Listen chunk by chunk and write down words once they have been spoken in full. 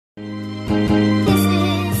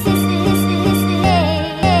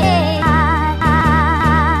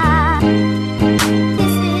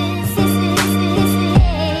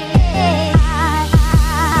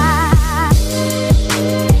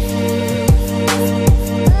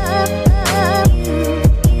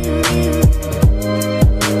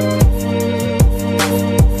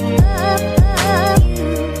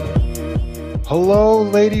Hello,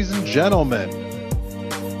 ladies and gentlemen.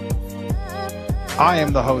 I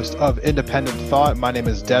am the host of Independent Thought. My name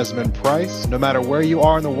is Desmond Price. No matter where you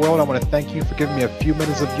are in the world, I want to thank you for giving me a few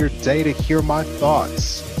minutes of your day to hear my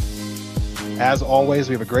thoughts. As always,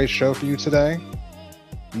 we have a great show for you today.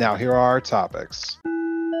 Now, here are our topics.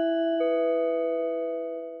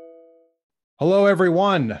 Hello,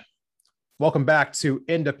 everyone. Welcome back to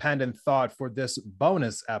Independent Thought for this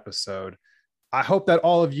bonus episode. I hope that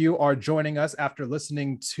all of you are joining us after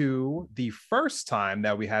listening to the first time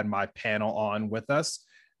that we had my panel on with us.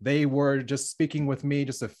 They were just speaking with me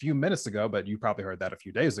just a few minutes ago, but you probably heard that a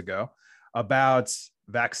few days ago, about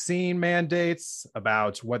vaccine mandates,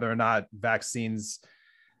 about whether or not vaccines,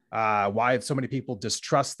 why so many people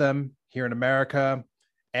distrust them here in America,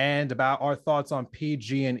 and about our thoughts on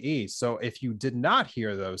PG&E. So if you did not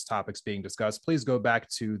hear those topics being discussed, please go back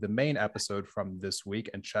to the main episode from this week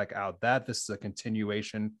and check out that. This is a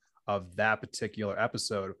continuation of that particular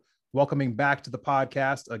episode. Welcoming back to the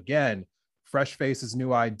podcast again, fresh faces,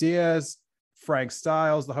 new ideas. Frank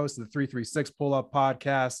Styles, the host of the 336 Pull-Up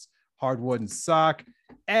Podcast, Hardwood and Sock,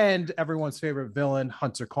 and everyone's favorite villain,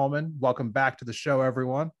 Hunter Coleman. Welcome back to the show,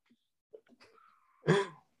 everyone.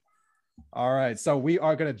 All right, so we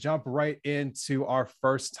are going to jump right into our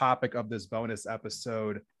first topic of this bonus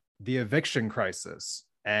episode, the eviction crisis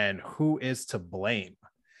and who is to blame.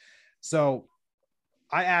 So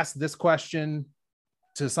I asked this question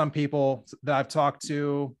to some people that I've talked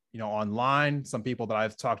to, online, some people that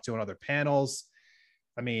I've talked to on other panels.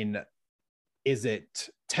 I mean, is it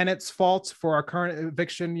tenants' fault for our current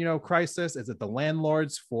eviction, crisis? Is it the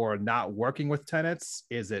landlords for not working with tenants?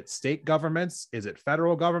 Is it state governments? Is it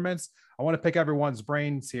federal governments? I want to pick everyone's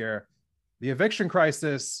brains here. The eviction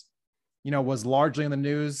crisis, was largely in the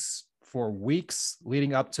news for weeks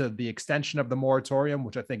leading up to the extension of the moratorium,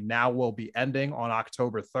 which I think now will be ending on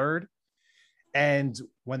October 3rd. And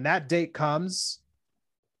when that date comes,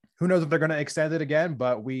 who knows if they're going to extend it again,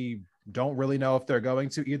 but we don't really know if they're going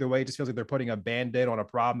to. Either way, it just feels like they're putting a Band-Aid on a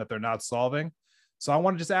problem that they're not solving. So I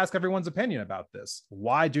want to just ask everyone's opinion about this.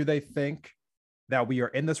 Why do they think that we are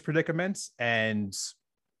in this predicament, and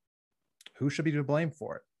who should be to blame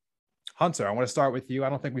for it? Hunter, I want to start with you. I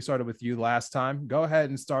don't think we started with you last time. Go ahead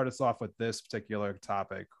and start us off with this particular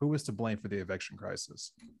topic. Who is to blame for the eviction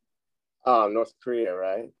crisis? North Korea,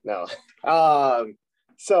 right? No.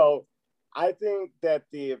 So I think that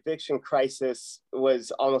the eviction crisis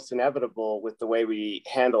was almost inevitable with the way we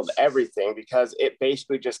handled everything, because it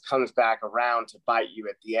basically just comes back around to bite you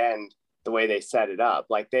at the end, the way they set it up.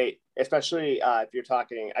 Like especially if you're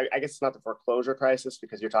talking, I guess it's not the foreclosure crisis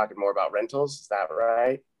because you're talking more about rentals. Is that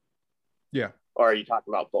right? Yeah. Or are you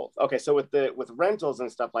talking about both? Okay. So with rentals and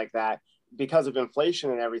stuff like that, because of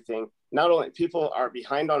inflation and everything, not only people are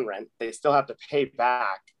behind on rent, they still have to pay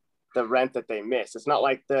back the rent that they missed. It's not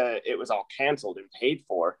like it was all canceled and paid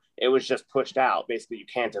for. It was just pushed out. Basically, you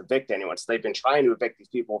can't evict anyone. So they've been trying to evict these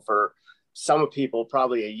people for some people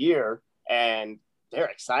probably a year, and they're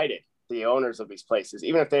excited. The owners of these places,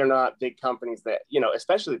 even if they're not big companies that,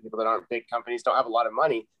 especially people that aren't big companies, don't have a lot of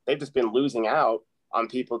money. They've just been losing out on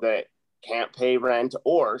people that can't pay rent,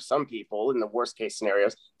 or some people in the worst case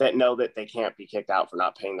scenarios that know that they can't be kicked out for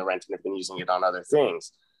not paying the rent and have been using it on other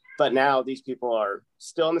things. But now these people are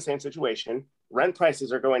still in the same situation. Rent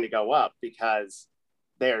prices are going to go up because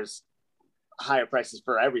there's higher prices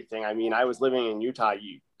for everything. I mean, I was living in Utah.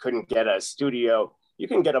 You couldn't get a studio. You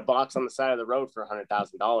can get a box on the side of the road for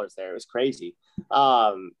 $100,000 there. It was crazy.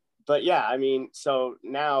 But yeah, I mean, so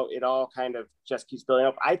now it all kind of just keeps building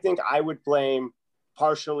up. I think I would blame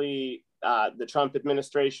partially the Trump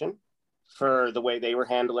administration for the way they were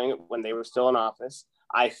handling it when they were still in office.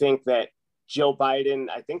 I think that Joe Biden,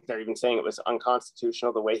 I think they're even saying it was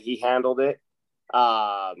unconstitutional the way he handled it,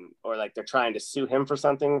 or like they're trying to sue him for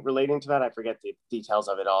something relating to that. I forget the details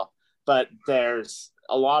of it all, but there's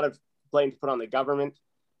a lot of blame to put on the government.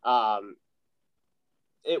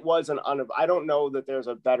 It was I don't know that there's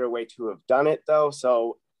a better way to have done it though.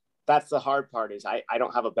 So that's the hard part, is I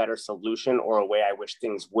don't have a better solution or a way I wish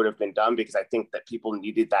things would have been done, because I think that people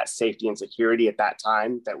needed that safety and security at that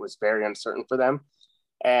time that was very uncertain for them.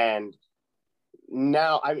 And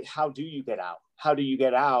now, how do you get out? How do you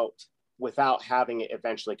get out without having it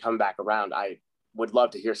eventually come back around? I would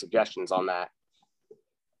love to hear suggestions on that.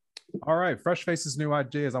 All right, Fresh Faces, New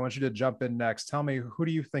Ideas. I want you to jump in next. Tell me, who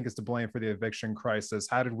do you think is to blame for the eviction crisis?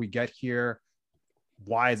 How did we get here?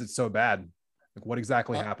 Why is it so bad? Like, what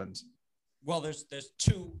exactly happened? Well, there's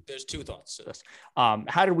two thoughts to this.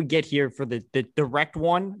 How did we get here? For the direct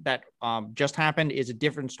one that just happened is a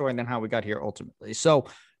different story than how we got here ultimately. So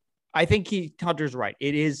I think Hunter's right.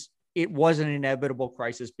 It was an inevitable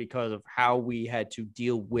crisis because of how we had to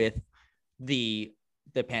deal with the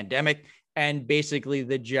pandemic and basically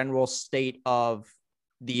the general state of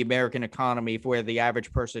the American economy, where the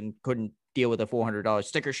average person couldn't deal with a $400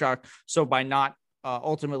 sticker shock. So by not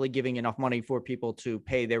ultimately giving enough money for people to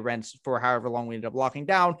pay their rents for however long we ended up locking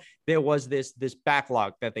down, there was this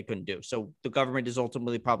backlog that they couldn't do. So the government is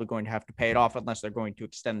ultimately probably going to have to pay it off unless they're going to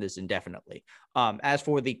extend this indefinitely. As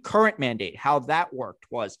for the current mandate, how that worked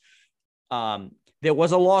was there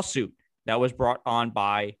was a lawsuit that was brought on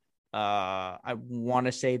by I want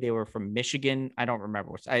to say they were from Michigan. I don't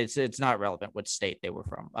remember. It's not relevant what state they were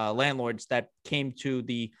from. Landlords that came to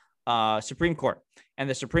the Supreme Court, and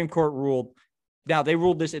the Supreme Court ruled. Now, they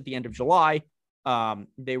ruled this at the end of July.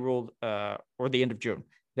 They ruled, or the end of June,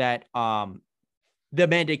 that the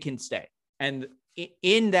mandate can stay. And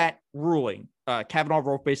in that ruling, Kavanaugh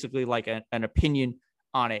wrote basically like an opinion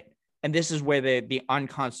on it. And this is where the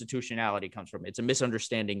unconstitutionality comes from. It's a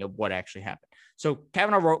misunderstanding of what actually happened. So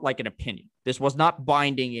Kavanaugh wrote like an opinion. This was not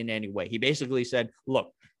binding in any way. He basically said,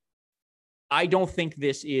 look, I don't think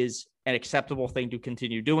this is an acceptable thing to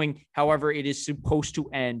continue doing. However, it is supposed to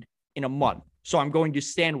end in a month. So I'm going to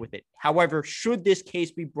stand with it. However, should this case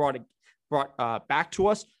be brought back to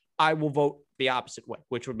us, I will vote the opposite way,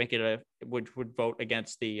 which would make it which would vote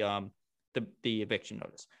against the eviction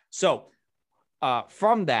notice. So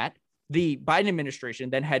from that, the Biden administration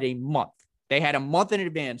then had a month. They had a month in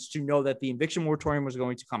advance to know that the eviction moratorium was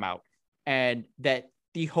going to come out, and that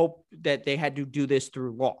the hope that they had to do this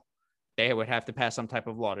through law. They would have to pass some type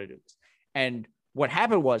of law to do this. And what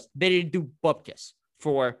happened was they didn't do bupkis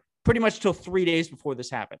for pretty much till 3 days before this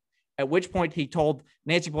happened, at which point he told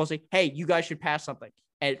Nancy Pelosi, hey, you guys should pass something.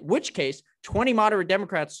 At which case, 20 moderate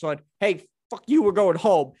Democrats said, hey, fuck you, we're going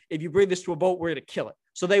home. If you bring this to a vote, we're going to kill it.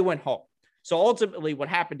 So they went home. So ultimately what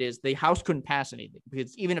happened is the House couldn't pass anything,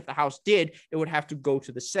 because even if the House did, it would have to go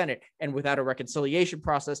to the Senate. And without a reconciliation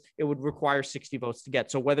process, it would require 60 votes to get.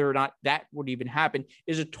 So whether or not that would even happen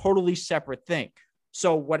is a totally separate thing.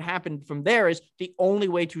 So what happened from there is the only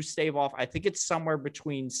way to stave off, I think it's somewhere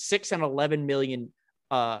between 6 and 11 million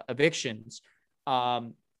evictions.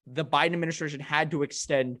 The Biden administration had to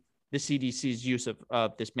extend the CDC's use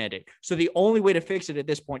of this mandate. So the only way to fix it at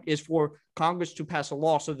this point is for Congress to pass a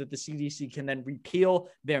law so that the CDC can then repeal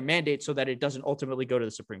their mandate so that it doesn't ultimately go to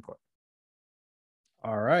the Supreme Court.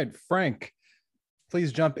 All right, Frank,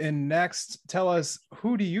 please jump in next. Tell us,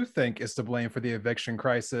 who do you think is to blame for the eviction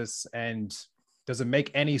crisis, and does it make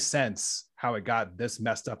any sense how it got this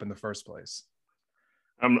messed up in the first place?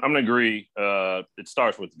 I'm going to agree. It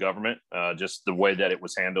starts with the government, just the way that it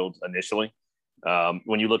was handled initially.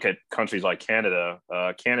 When you look at countries like Canada,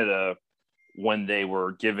 when they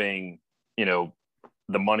were giving, the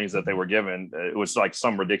monies that they were given, it was like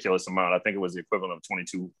some ridiculous amount. I think it was the equivalent of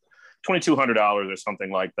 $2,200 or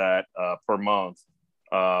something like that per month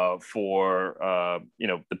for,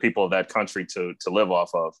 the people of that country to live off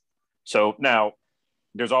of. So now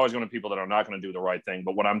there's always going to be people that are not going to do the right thing.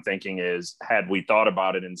 But what I'm thinking is, had we thought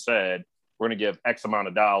about it and said, we're going to give X amount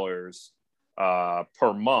of dollars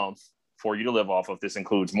per month for you to live off of, this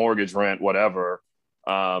includes mortgage, rent, whatever,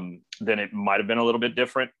 then it might have been a little bit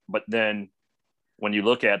different. But then when you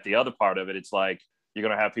look at the other part of it, it's like, you're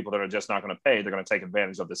going to have people that are just not going to pay. They're going to take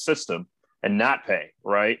advantage of the system and not pay,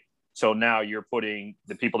 right? So now you're putting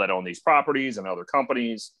the people that own these properties and other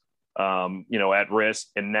companies, at risk.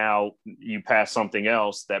 And now you pass something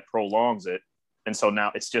else that prolongs it. And so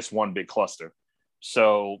now it's just one big cluster.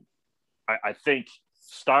 So I think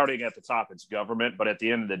starting at the top, it's government. But at the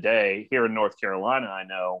end of the day, here in North Carolina, I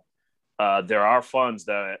know there are funds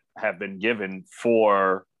that have been given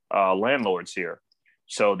for landlords here.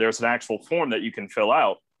 So there's an actual form that you can fill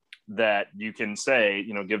out that you can say,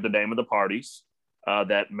 give the name of the parties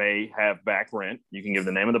that may have back rent. You can give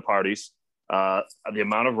the name of the parties, the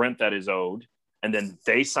amount of rent that is owed, and then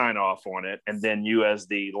they sign off on it. And then you, as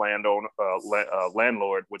the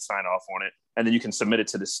landlord, would sign off on it. And then you can submit it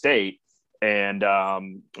to the state. And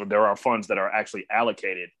there are funds that are actually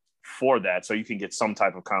allocated for that. So you can get some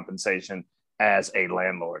type of compensation as a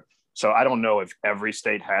landlord. So I don't know if every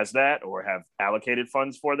state has that or have allocated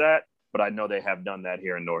funds for that, but I know they have done that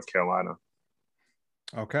here in North Carolina.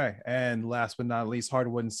 Okay. And last but not least,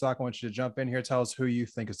 Hardwood and Sock, I want you to jump in here. Tell us who you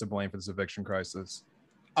think is to blame for this eviction crisis.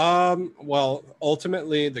 Well,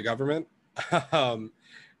 ultimately the government,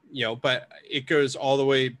 but it goes all the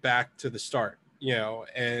way back to the start,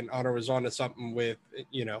 and Honor was on to something with,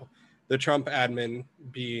 the Trump admin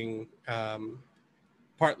being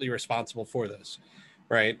partly responsible for this,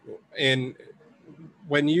 right? And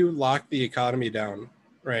when you lock the economy down,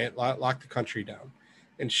 right, lock the country down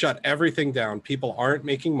and shut everything down, people aren't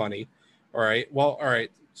making money, all right? Well, all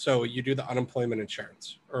right, so you do the unemployment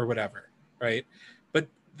insurance or whatever, right? But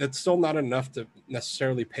that's still not enough to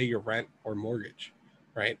necessarily pay your rent or mortgage,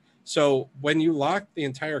 right? So when you lock the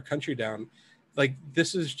entire country down, like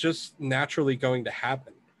this is just naturally going to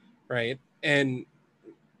happen, right? And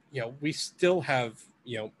we still have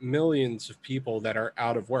millions of people that are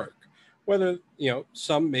out of work, whether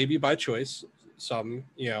some maybe by choice, some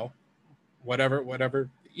whatever.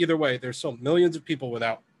 Either way, there's still millions of people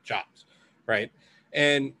without jobs, right?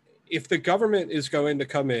 And if the government is going to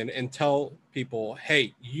come in and tell people,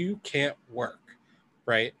 hey, you can't work,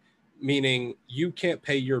 right? Meaning you can't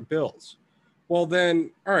pay your bills. Well,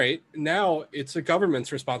 then, all right, now it's the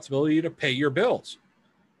government's responsibility to pay your bills.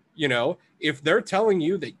 If they're telling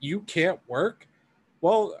you that you can't work,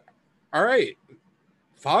 well, all right,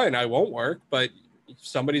 fine, I won't work, but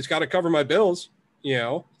somebody's got to cover my bills,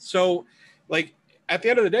 So, like, at the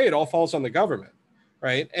end of the day, it all falls on the government,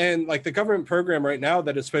 right? And like the government program right now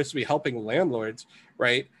that is supposed to be helping landlords,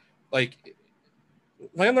 right? Like,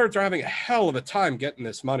 landlords are having a hell of a time getting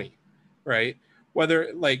this money, right?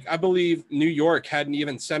 Whether, like, I believe New York hadn't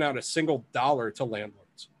even sent out a single dollar to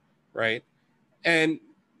landlords, right? And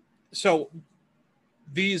so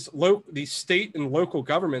these state and local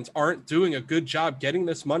governments aren't doing a good job getting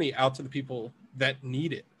this money out to the people that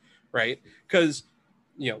need it, right? Because,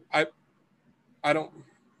 I don't,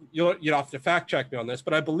 you'll have to fact check me on this,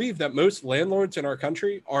 but I believe that most landlords in our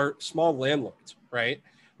country are small landlords, right?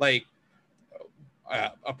 Like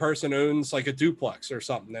a person owns like a duplex or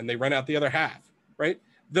something and they rent out the other half, right?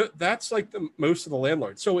 That's like the most of the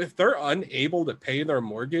landlords. So if they're unable to pay their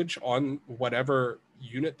mortgage on whatever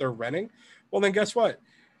unit they're renting, well, then guess what?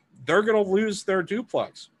 They're going to lose their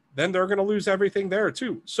duplex. Then they're going to lose everything there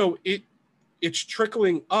too. So it's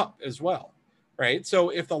trickling up as well, right? So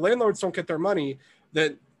if the landlords don't get their money,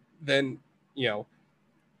 then the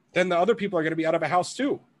other people are going to be out of a house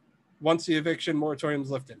too. Once the eviction moratorium is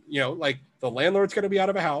lifted, like the landlord's going to be out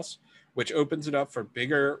of a house, which opens it up for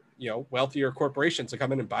bigger, wealthier corporations to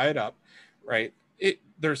come in and buy it up, right?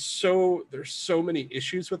 There's so many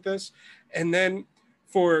issues with this. And then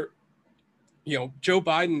for, Joe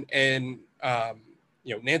Biden and,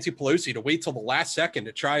 Nancy Pelosi to wait till the last second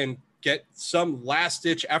to try and get some last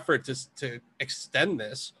ditch effort to extend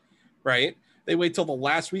this, right? They wait till the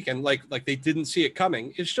last weekend, like they didn't see it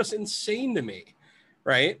coming. It's just insane to me,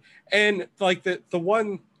 right? And like the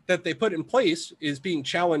one that they put in place is being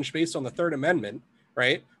challenged based on the Third Amendment,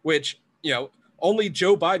 right? Which, only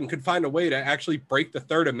Joe Biden could find a way to actually break the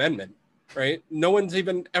Third Amendment, right? No one's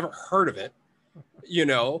even ever heard of it,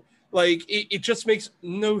 like it just makes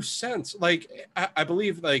no sense. Like I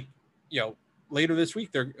believe later this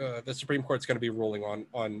week, the Supreme Court's going to be ruling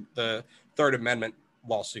on the Third Amendment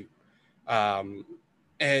lawsuit.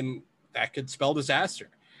 And that could spell disaster,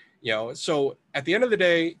 so at the end of the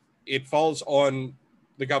day, it falls on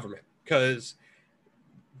the government because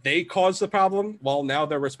they caused the problem. Well, now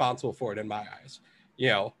they're responsible for it in my eyes.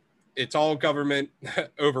 It's all government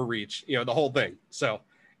overreach, the whole thing. So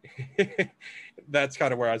that's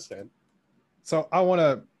kind of where I stand. So I want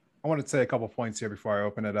to say a couple points here before I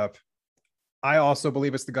open it up. I also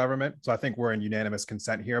believe it's the government. So I think we're in unanimous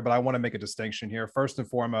consent here, but I want to make a distinction here. First and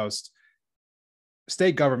foremost,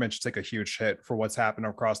 state government should take a huge hit for what's happened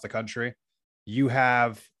across the country. You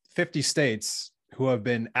have 50 states who have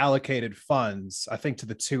been allocated funds, I think to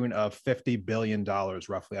the tune of $50 billion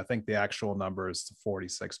roughly. I think the actual number is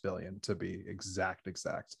 46 billion to be exact.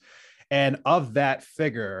 And of that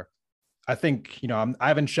figure, I think, I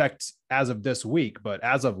haven't checked as of this week, but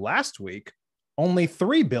as of last week, only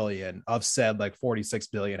 3 billion of said 46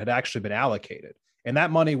 billion had actually been allocated. And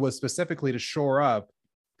that money was specifically to shore up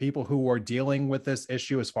people who were dealing with this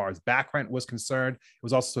issue as far as back rent was concerned. It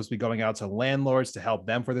was also supposed to be going out to landlords to help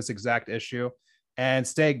them for this exact issue. And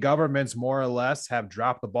state governments more or less have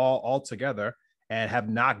dropped the ball altogether and have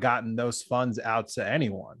not gotten those funds out to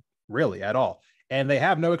anyone really at all. And they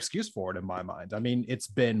have no excuse for it in my mind. I mean, it's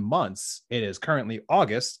been months. It is currently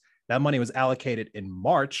August. That money was allocated in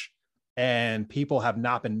March and people have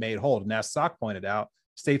not been made whole. And as Sock pointed out,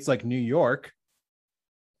 states like New York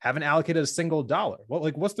haven't allocated a single dollar.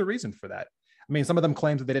 What's the reason for that? I mean, some of them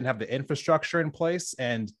claim that they didn't have the infrastructure in place,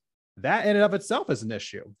 and that in and of itself is an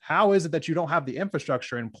issue. How is it that you don't have the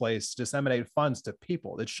infrastructure in place to disseminate funds to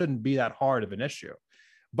people? It shouldn't be that hard of an issue.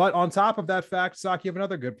 But on top of that fact, Saki, you have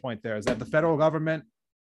another good point there, is that the federal government,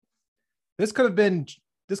 this could have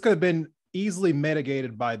been easily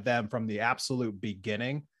mitigated by them from the absolute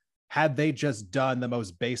beginning, had they just done the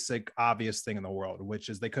most basic, obvious thing in the world, which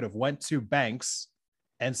is they could have went to banks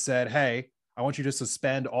and said, hey, I want you to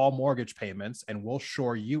suspend all mortgage payments and we'll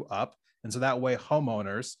shore you up. And so that way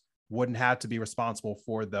homeowners wouldn't have to be responsible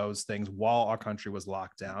for those things while our country was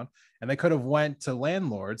locked down. And they could have went to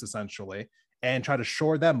landlords essentially and try to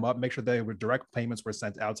shore them up, make sure they were direct payments were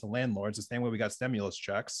sent out to landlords, the same way we got stimulus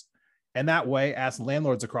checks. And that way ask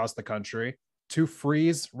landlords across the country to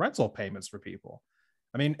freeze rental payments for people.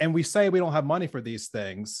 I mean, and we say we don't have money for these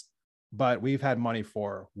things, but we've had money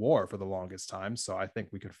for war for the longest time. So I think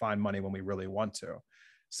we could find money when we really want to.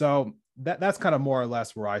 So that's kind of more or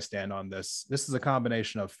less where I stand on this. This is a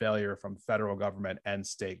combination of failure from federal government and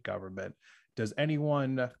state government. Does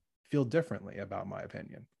anyone feel differently about my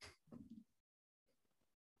opinion?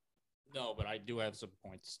 No, but I do have some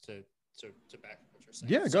points to back what you're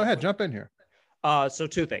saying. Yeah, go ahead, jump in here. So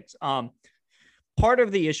two things. Part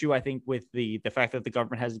of the issue, I think, with the fact that the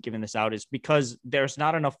government hasn't given this out is because there's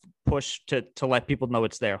not enough push to let people know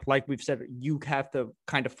it's there. Like we've said, you have to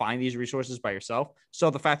kind of find these resources by yourself. So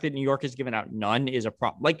the fact that New York has given out none is a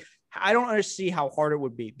problem. Like, I don't understand how hard it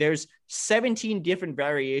would be. There's 17 different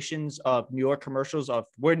variations of New York commercials of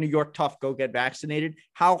we're New York tough, go get vaccinated.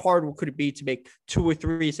 How hard could it be to make 2 or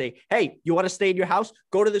 3 say, hey, you want to stay in your house?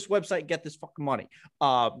 Go to this website, get this fucking money.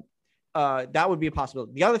 That would be a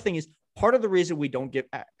possibility. The other thing is, part of the reason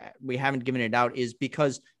we haven't given it out is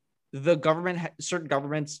because the government, certain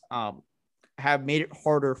governments have made it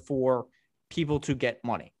harder for people to get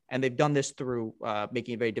money. And they've done this through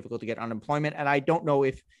making it very difficult to get unemployment. And I don't know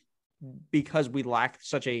if because we lack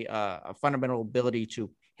such a fundamental ability to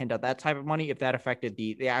hand out that type of money, if that affected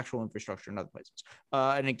the actual infrastructure in other places.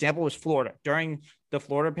 An example was Florida. During the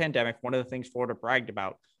Florida pandemic, one of the things Florida bragged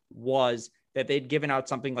about was that they'd given out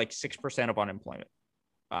something like 6% of unemployment.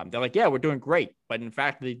 They're like, yeah, we're doing great. But in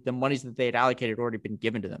fact, the monies that they had allocated had already been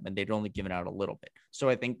given to them and they'd only given out a little bit. So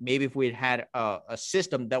I think maybe if we had had a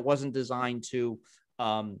system that wasn't designed to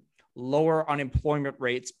lower unemployment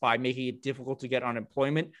rates by making it difficult to get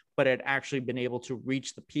unemployment, but had actually been able to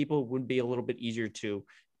reach the people, would be a little bit easier to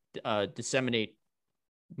disseminate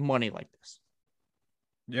money like this.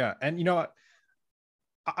 Yeah. And you know what?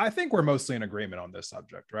 I think we're mostly in agreement on this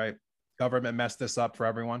subject, right? Government messed this up for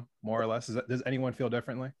everyone, more or less. Does anyone feel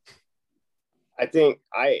differently? I think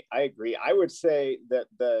I agree. I would say that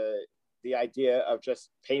the idea of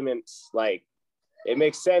just payments, like, it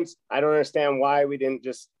makes sense. I don't understand why we didn't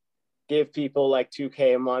just give people like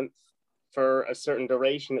 $2,000 a month for a certain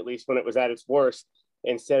duration, at least when it was at its worst,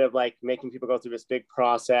 instead of like making people go through this big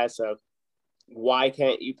process of why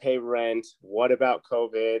can't you pay rent? What about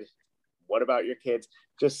COVID? What about your kids?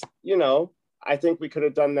 Just, I think we could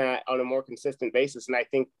have done that on a more consistent basis. And I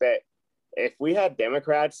think that if we had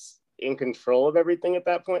Democrats in control of everything at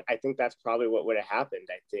that point, I think that's probably what would have happened.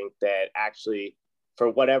 I think that actually, for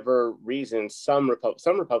whatever reason, some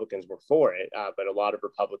Republicans were for it, but a lot of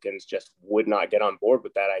Republicans just would not get on board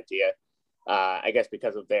with that idea. I guess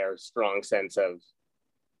because of their strong sense of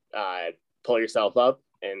pull yourself up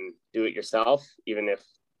and do it yourself, even if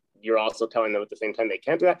you're also telling them at the same time they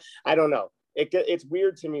can't do that. I don't know. It's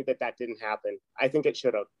weird to me that didn't happen. I think it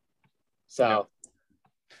should have.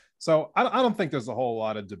 So I don't think there's a whole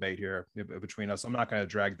lot of debate here between us. I'm not going to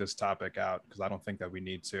drag this topic out because I don't think that we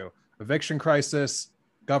need to. Eviction crisis,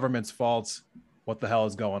 government's fault. What the hell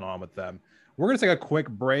is going on with them? We're going to take a quick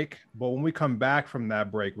break, but when we come back from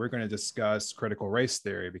that break, we're going to discuss critical race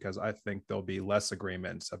theory because I think there'll be less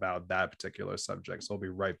agreement about that particular subject. So we'll be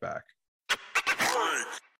right back.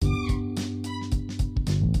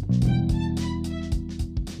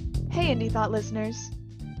 Hey, Indie Thought listeners.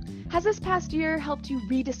 Has this past year helped you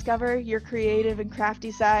rediscover your creative and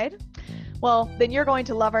crafty side? Well, then you're going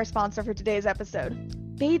to love our sponsor for today's episode.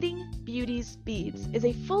 Bathing Beauties Beads is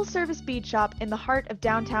a full-service bead shop in the heart of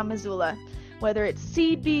downtown Missoula. Whether it's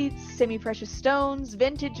seed beads, semi-precious stones,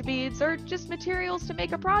 vintage beads, or just materials to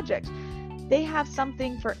make a project, they have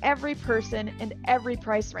something for every person and every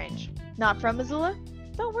price range. Not from Missoula?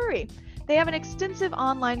 Don't worry. They have an extensive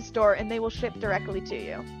online store and they will ship directly to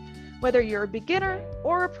you. Whether you're a beginner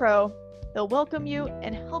or a pro, they'll welcome you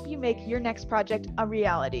and help you make your next project a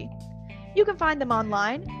reality. You can find them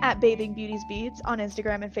online at Bathing Beauties Beads on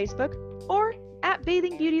Instagram and Facebook or at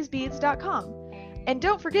bathingbeautiesbeads.com. And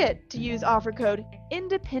don't forget to use offer code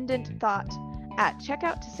INDEPENDENTTHOUGHT at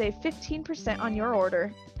checkout to save 15% on your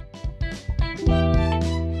order.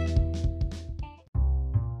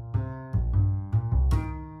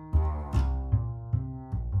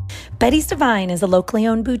 Betty's Divine is a locally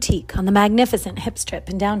owned boutique on the magnificent Hip Strip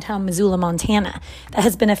in downtown Missoula, Montana, that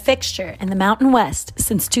has been a fixture in the Mountain West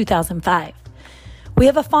since 2005. We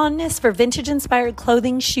have a fondness for vintage-inspired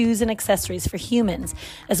clothing, shoes, and accessories for humans,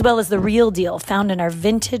 as well as the real deal found in our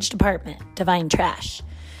vintage department, Divine Trash.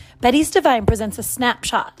 Betty's Divine presents a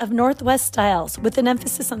snapshot of Northwest styles with an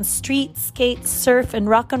emphasis on street, skate, surf, and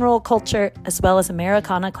rock and roll culture, as well as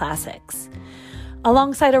Americana classics.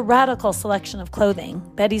 Alongside a radical selection of clothing,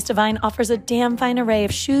 Betty's Divine offers a damn fine array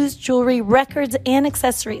of shoes, jewelry, records, and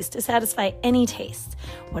accessories to satisfy any taste,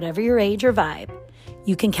 whatever your age or vibe.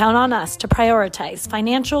 You can count on us to prioritize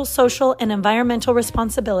financial, social, and environmental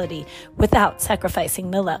responsibility without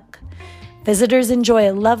sacrificing the look. Visitors enjoy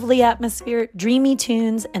a lovely atmosphere, dreamy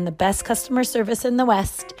tunes, and the best customer service in the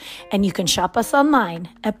West, and you can shop us online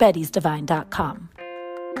at bettysdivine.com.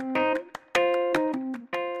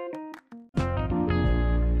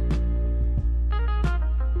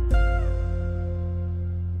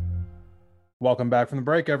 Welcome back from the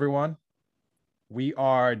break, everyone. We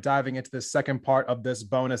are diving into the second part of this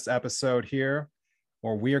bonus episode here,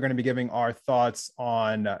 where we are going to be giving our thoughts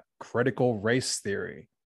on critical race theory,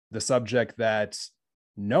 the subject that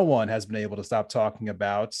no one has been able to stop talking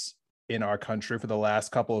about in our country for the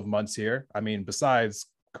last couple of months here. I mean, besides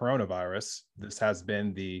coronavirus, this has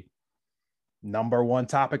been the number one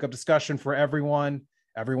topic of discussion for everyone.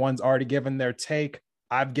 Everyone's already given their take.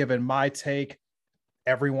 I've given my take.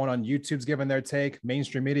 Everyone on YouTube's given their take.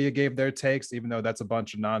 Mainstream media gave their takes, even though that's a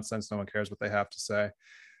bunch of nonsense. No one cares what they have to say.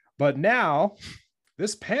 But now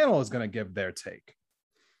this panel is going to give their take.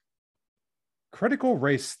 Critical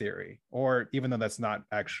race theory, or even though that's not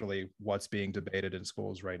actually what's being debated in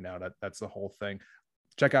schools right now, that's the whole thing.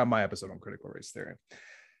 Check out my episode on critical race theory.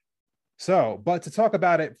 So, but to talk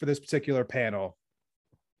about it for this particular panel,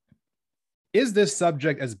 is this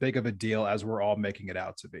subject as big of a deal as we're all making it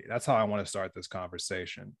out to be? That's how I want to start this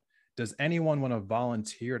conversation. Does anyone want to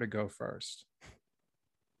volunteer to go first?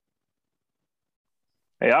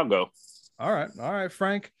 Hey, I'll go. All right,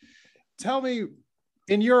 Frank. Tell me,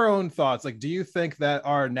 in your own thoughts, like, do you think that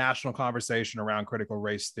our national conversation around critical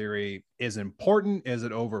race theory is important? Is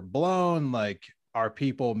it overblown? Like, are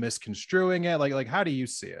people misconstruing it? Like, how do you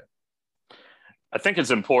see it? I think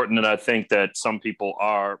it's important, and I think that some people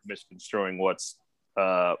are misconstruing what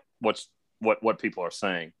people are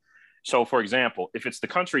saying. So, for example, if it's the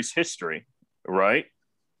country's history, right,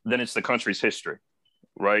 then it's the country's history,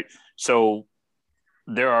 right? So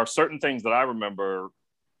there are certain things that I remember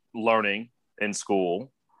learning in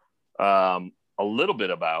school a little bit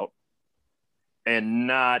about and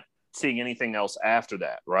not seeing anything else after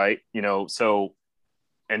that, right? You know, so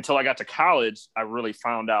until I got to college, I really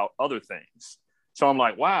found out other things. So I'm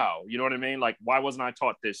like, wow, you know what I mean? Like, why wasn't I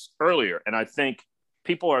taught this earlier? And I think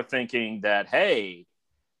people are thinking that, hey,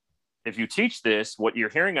 if you teach this, what you're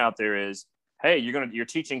hearing out there is, hey, you're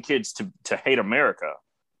teaching kids to hate America.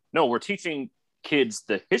 No, we're teaching kids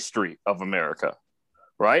the history of America,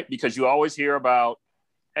 right? Because you always hear about,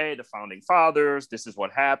 hey, the founding fathers, this is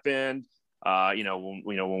what happened, when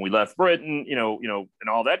we left Britain, and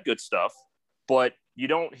all that good stuff. But you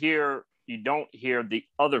don't hear the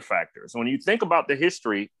other factors. When you think about the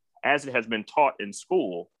history as it has been taught in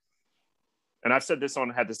school, and I've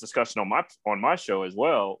had this discussion on my show as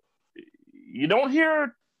well, you don't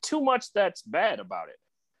hear too much that's bad about it.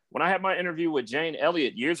 When I had my interview with Jane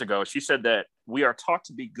Elliott years ago, she said that we are taught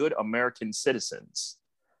to be good American citizens.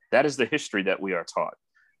 That is the history that we are taught.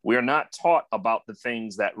 We are not taught about the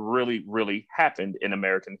things that really, really happened in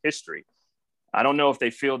American history. I don't know if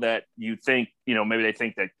they feel that maybe they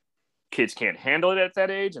think that kids can't handle it at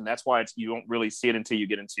that age, and that's why you don't really see it until you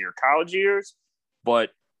get into your college years. But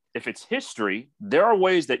if it's history, there are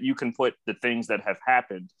ways that you can put the things that have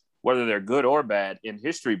happened, whether they're good or bad, in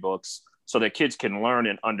history books so that kids can learn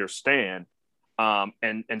and understand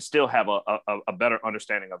and still have a better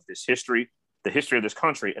understanding of this history, the history of this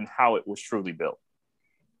country, and how it was truly built.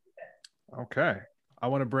 Okay. I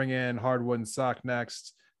want to bring in Hardwood and Sock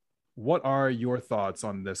next. What are your thoughts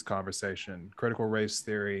on this conversation? Critical race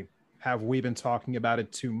theory. Have we been talking about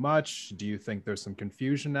it too much? Do you think there's some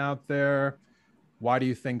confusion out there? Why do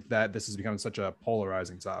you think that this has become such a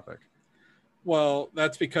polarizing topic? Well,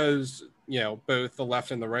 that's because, both the left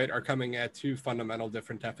and the right are coming at two fundamental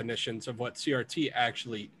different definitions of what CRT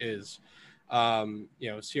actually is.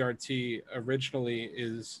 CRT originally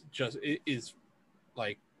is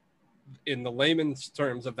like, in the layman's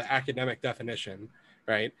terms of the academic definition,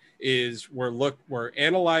 right, is we're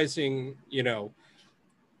analyzing,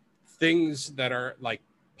 things that are like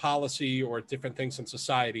policy or different things in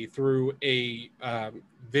society through a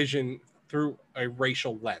vision, through a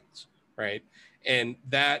racial lens, right? And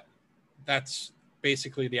that that's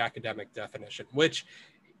basically the academic definition, which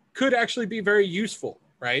could actually be very useful,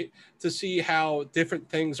 right? To see how different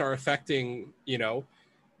things are affecting, you know,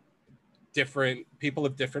 different people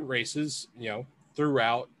of different races, you know,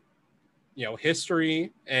 throughout, you know,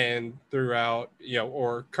 history and throughout, you know,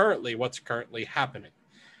 or currently what's currently happening.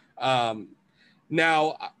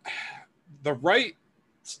 Now, the right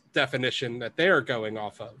definition that they are going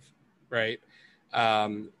off of, right,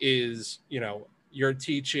 is, you know, you're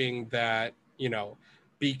teaching that, you know,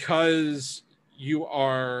 because you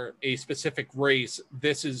are a specific race,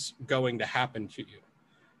 this is going to happen to you,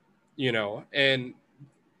 you know, and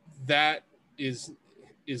that is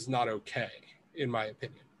not okay, in my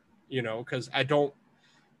opinion, you know, because I don't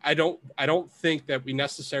think that we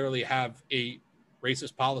necessarily have a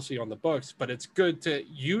racist policy on the books, but it's good to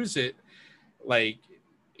use it like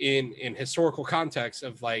in historical context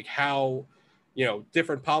of like how, you know,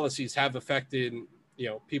 different policies have affected, you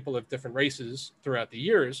know, people of different races throughout the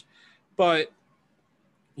years. But,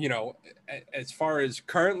 you know, as far as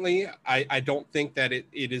currently, I don't think that it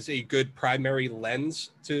is a good primary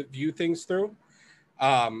lens to view things through.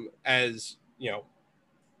 As, you know,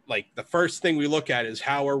 like the first thing we look at is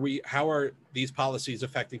how are these policies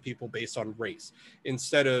affecting people based on race,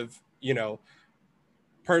 instead of, you know,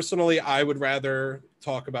 personally, I would rather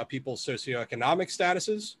talk about people's socioeconomic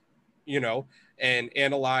statuses, you know, and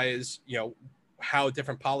analyze, you know, how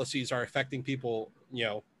different policies are affecting people, you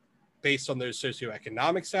know, based on their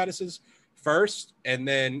socioeconomic statuses first, and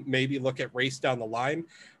then maybe look at race down the line.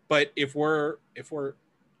 But if we're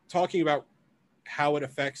talking about how it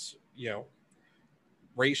affects, you know,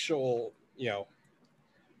 racial, you know,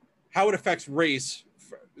 how it affects race,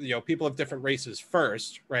 you know, people of different races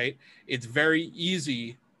first, right? It's very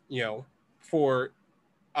easy, you know, for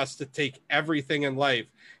us to take everything in life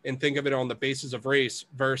and think of it on the basis of race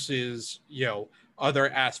versus, you know, other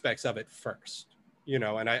aspects of it first, you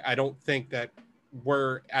know, and I don't think that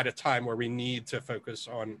we're at a time where we need to focus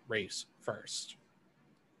on race first.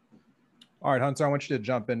 All right, Hunter, I want you to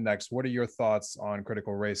jump in next. What are your thoughts on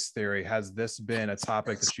critical race theory? Has this been a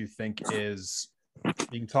topic that you think is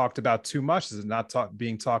being talked about too much? Is it not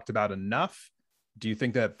being talked about enough? Do you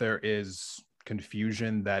think that there is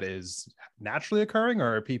confusion that is naturally occurring,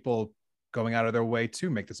 or are people going out of their way to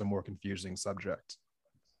make this a more confusing subject?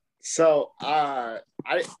 So I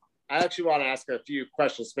actually want to ask a few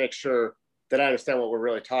questions to make sure that I understand what we're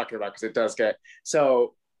really talking about, because it does get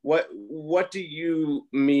so. What do you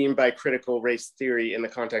mean by critical race theory in the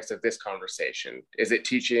context of this conversation? Is it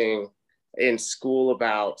teaching in school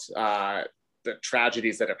about the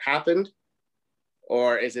tragedies that have happened?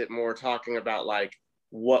 Or is it more talking about like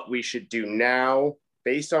what we should do now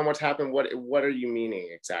based on what's happened? What are you meaning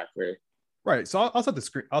exactly? Right. So I'll set the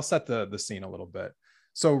screen. I'll set the scene a little bit.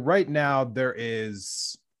 So right now there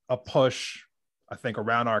is a push, I think,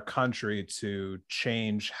 around our country to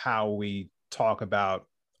change how we talk about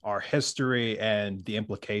our history and the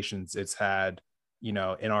implications it's had, you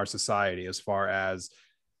know, in our society, as far as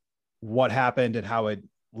what happened and how it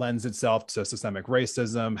lends itself to systemic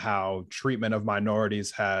racism, how treatment of minorities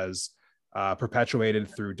has perpetuated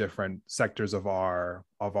through different sectors of our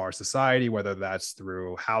society, whether that's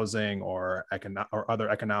through housing or other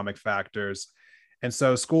economic factors. And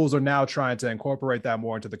so schools are now trying to incorporate that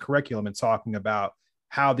more into the curriculum and talking about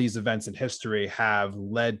how these events in history have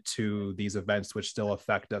led to these events which still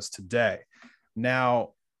affect us today. Now,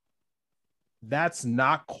 that's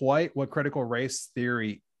not quite what critical race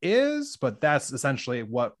theory is, but that's essentially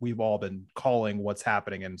what we've all been calling what's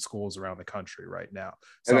happening in schools around the country right now.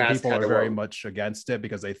 Some people are very much against it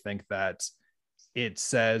because they think that it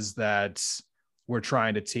says that we're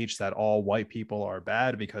trying to teach that all white people are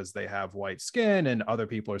bad because they have white skin, and other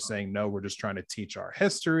people are saying, no, we're just trying to teach our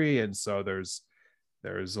history. And so there's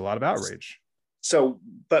a lot of outrage. So,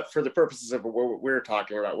 but for the purposes of what we're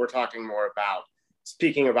talking about, we're talking more about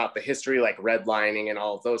speaking about the history, like redlining and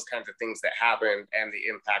all of those kinds of things that happened and the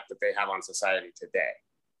impact that they have on society today.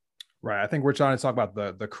 Right. I think we're trying to talk about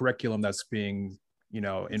the curriculum that's being, you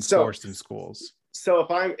know, enforced in schools. So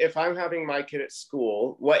if I'm having my kid at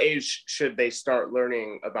school, what age should they start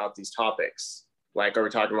learning about these topics? Like, are we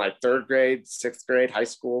talking like 3rd grade, 6th grade, high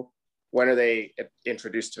school? When are they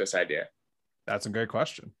introduced to this idea? That's a great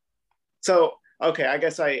question. So, okay, I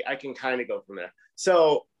guess I can kind of go from there.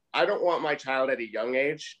 So I don't want my child at a young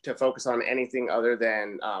age to focus on anything other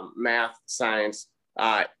than math, science,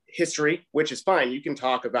 history, which is fine. You can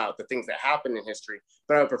talk about the things that happened in history,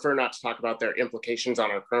 but I would prefer not to talk about their implications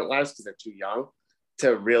on our current lives because they're too young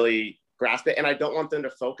to really grasp it. And I don't want them to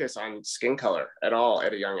focus on skin color at all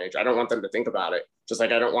at a young age. I don't want them to think about it. Just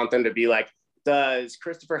like I don't want them to be like, does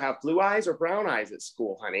Christopher have blue eyes or brown eyes at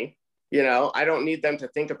school, honey? You know, I don't need them to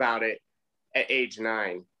think about it at age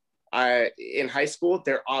 9. In high school,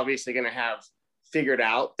 they're obviously going to have figured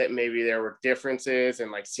out that maybe there were differences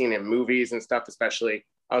and like seen in movies and stuff. Especially,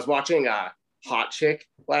 I was watching Hot Chick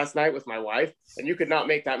last night with my wife, and you could not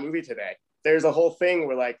make that movie today. There's a whole thing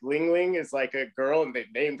where like Ling Ling is like a girl, and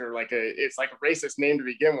they've named her it's like a racist name to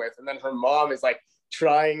begin with, and then her mom is like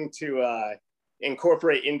trying to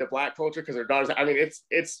incorporate into Black culture because her daughter's. I mean,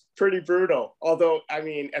 it's pretty brutal. Although, I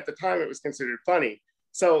mean, at the time it was considered funny.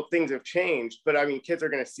 So things have changed, but I mean, kids are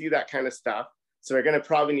going to see that kind of stuff. So they're going to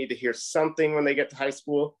probably need to hear something when they get to high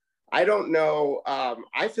school. I don't know.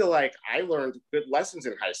 I feel like I learned good lessons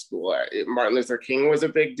in high school. Martin Luther King was a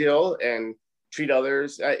big deal, and treat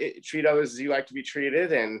others as you like to be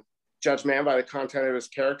treated, and judge man by the content of his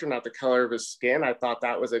character, not the color of his skin. I thought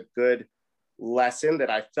that was a good lesson that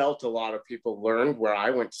I felt a lot of people learned where I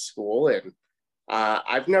went to school. And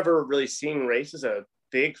I've never really seen race as a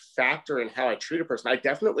big factor in how I treat a person. I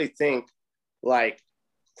definitely think like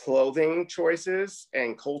clothing choices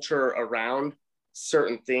and culture around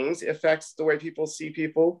certain things affects the way people see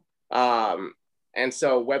people. And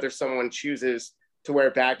so whether someone chooses to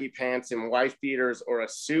wear baggy pants and wife beaters or a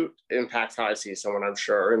suit impacts how I see someone, I'm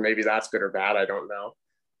sure. And maybe that's good or bad, I don't know.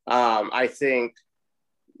 I think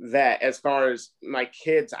that as far as my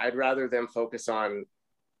kids, I'd rather them focus on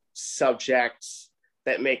subjects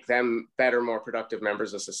that make them better, more productive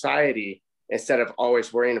members of society, instead of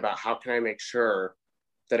always worrying about how can I make sure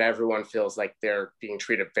that everyone feels like they're being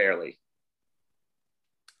treated fairly.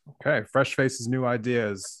 Okay, fresh faces, new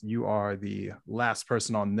ideas. You are the last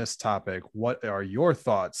person on this topic. What are your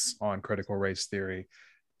thoughts on critical race theory?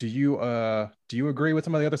 Do you agree with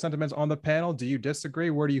some of the other sentiments on the panel? Do you disagree?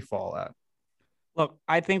 Where do you fall at? Look,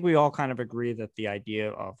 I think we all kind of agree that the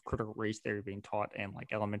idea of critical race theory being taught in like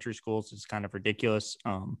elementary schools is kind of ridiculous.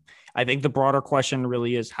 I think the broader question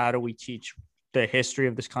really is, how do we teach the history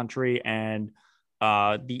of this country and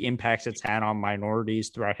the impacts it's had on minorities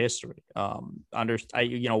throughout history? At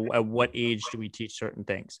what age do we teach certain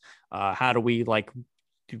things? How do we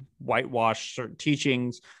whitewash certain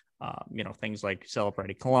teachings? Things like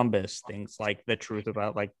celebrating Columbus, things like the truth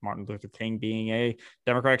about like Martin Luther King being a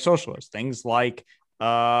democratic socialist, things like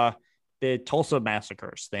the Tulsa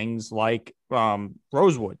massacres, things like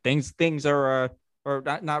Rosewood, things are or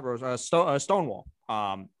not Rose, Stonewall,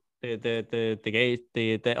 the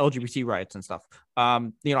LGBT rights and stuff.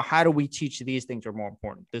 How do we teach these things are more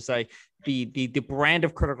important? The brand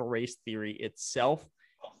of critical race theory itself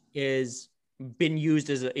it's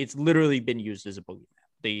literally been used as a boogeyman.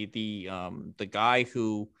 The guy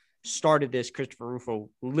who started this, Christopher Rufo,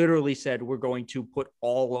 literally said, we're going to put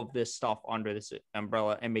all of this stuff under this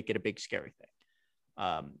umbrella and make it a big scary thing.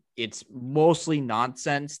 It's mostly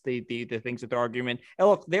nonsense, the things that they're arguing. And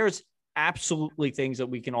look, there's absolutely things that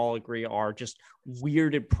we can all agree are just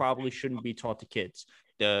weird and probably shouldn't be taught to kids.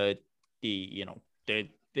 The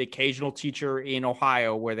occasional teacher in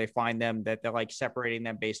Ohio where they find them that they're like separating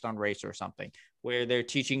them based on race or something, where they're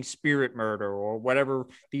teaching spirit murder or whatever,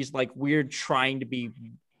 these like weird trying to be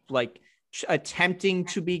like attempting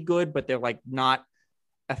to be good, but they're like not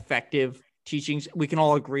effective teachings. We can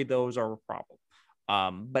all agree those are a problem.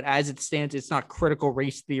 But as it stands, it's not critical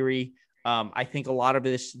race theory. I think a lot of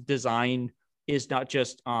this design is not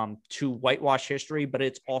just to whitewash history, but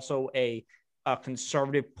it's also a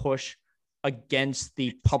conservative push against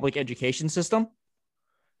the public education system.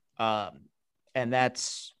 And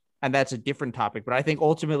that's a different topic, but I think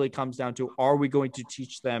ultimately it comes down to, are we going to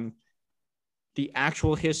teach them the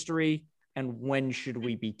actual history, and when should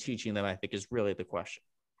we be teaching them, I think is really the question.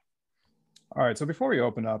 All right. So before we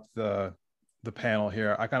open up the panel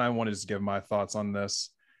here, I kind of want to just give my thoughts on this.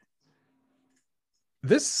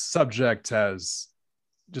 This subject has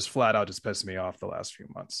just flat out just pissed me off the last few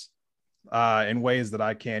months in ways that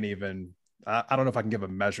I can't even, I don't know if I can give a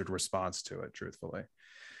measured response to it, truthfully.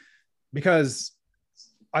 Because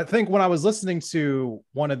I think when I was listening to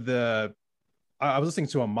I was listening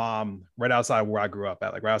to a mom right outside where I grew up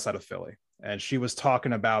at, like right outside of Philly. And she was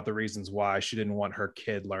talking about the reasons why she didn't want her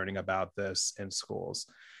kid learning about this in schools.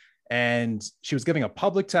 And she was giving a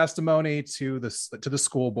public testimony to the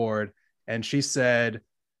school board. And she said,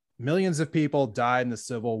 millions of people died in the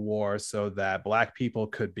Civil War so that Black people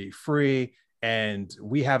could be free. And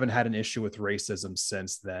we haven't had an issue with racism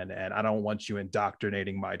since then. And I don't want you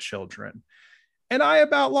indoctrinating my children. And I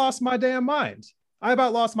about lost my damn mind.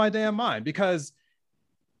 Because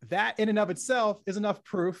that in and of itself is enough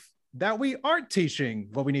proof that we aren't teaching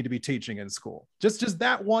what we need to be teaching in school. Just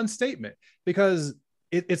that one statement, because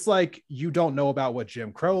it's like, you don't know about what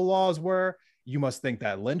Jim Crow laws were. You must think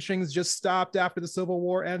that lynchings just stopped after the Civil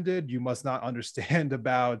War ended. You must not understand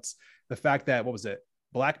about the fact that, what was it?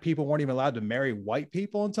 Black people weren't even allowed to marry white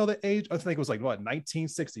people until the age, I think it was like, what,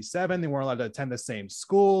 1967? They weren't allowed to attend the same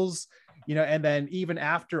schools, you know, and then even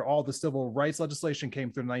after all the civil rights legislation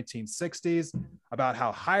came through the 1960s about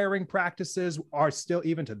how hiring practices are still,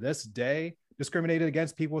 even to this day, discriminated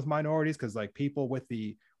against people with minorities, because like people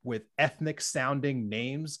with ethnic sounding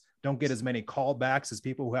names don't get as many callbacks as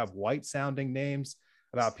people who have white sounding names,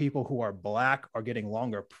 about people who are Black are getting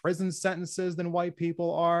longer prison sentences than white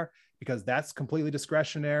people are, because that's completely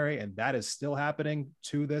discretionary, and that is still happening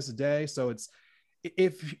to this day. So it's,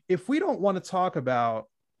 if we don't want to talk about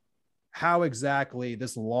how exactly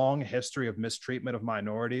this long history of mistreatment of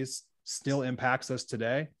minorities still impacts us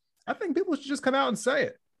today, I think people should just come out and say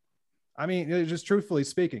it. I mean, just truthfully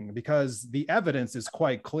speaking, because the evidence is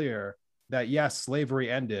quite clear that yes, slavery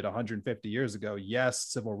ended 150 years ago. Yes,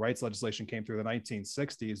 civil rights legislation came through the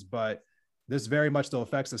 1960s, but this very much still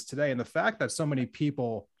affects us today. And the fact that so many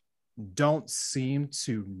people don't seem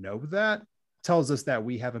to know that tells us that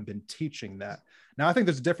we haven't been teaching that. Now, I think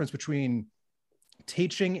there's a difference between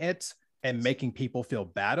teaching it and making people feel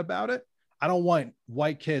bad about it. I don't want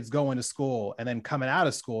white kids going to school and then coming out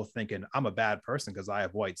of school thinking I'm a bad person because I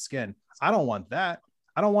have white skin. I don't want that.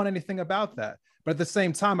 I don't want anything about that. But at the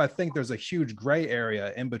same time, I think there's a huge gray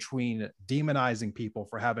area in between demonizing people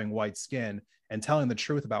for having white skin and telling the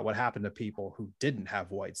truth about what happened to people who didn't have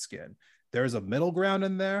white skin. There's a middle ground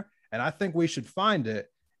in there, and I think we should find it.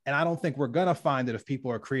 And I don't think we're going to find it if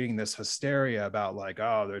people are creating this hysteria about like,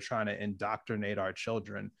 oh, they're trying to indoctrinate our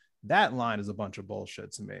children. That line is a bunch of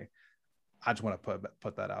bullshit to me. I just want to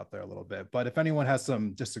put that out there a little bit. But if anyone has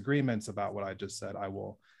some disagreements about what I just said, I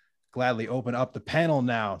will gladly open up the panel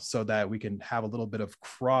now so that we can have a little bit of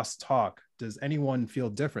cross talk. Does anyone feel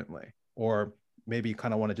differently? Or maybe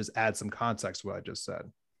kind of want to just add some context to what I just said?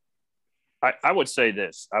 I would say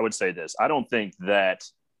this. I don't think that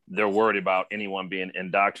they're worried about anyone being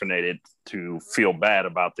indoctrinated to feel bad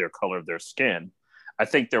about their color of their skin. I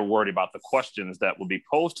think they're worried about the questions that will be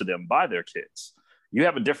posed to them by their kids. You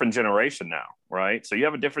have a different generation now, right? So you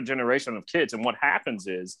have a different generation of kids. And what happens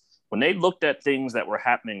is when they looked at things that were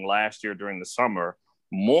happening last year during the summer,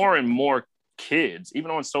 more and more kids, even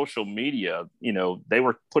on social media, you know, they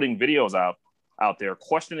were putting videos out there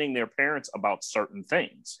questioning their parents about certain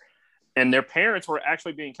things. And their parents were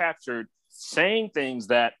actually being captured saying things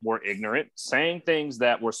that were ignorant, saying things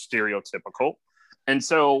that were stereotypical. And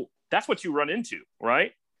so that's what you run into,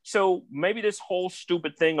 right? So maybe this whole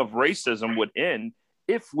stupid thing of racism would end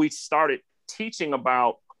if we started teaching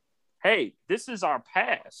about, hey, this is our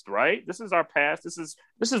past, right? This is our past. This is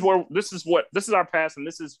our past, and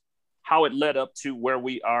this is how it led up to where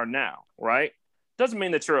we are now, right? Doesn't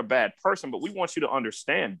mean that you're a bad person, but we want you to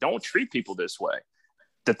understand, don't treat people this way.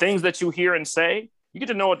 The things that you hear and say, you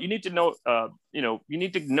need to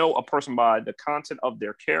know a person by the content of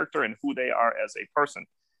their character and who they are as a person.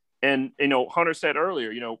 And, you know, Hunter said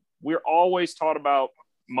earlier, you know, we're always taught about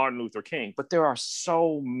Martin Luther King, but there are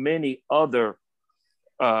so many other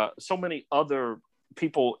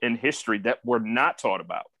people in history that we're not taught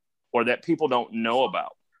about or that people don't know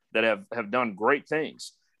about that have done great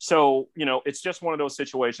things. So, you know, it's just one of those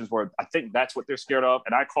situations where I think that's what they're scared of.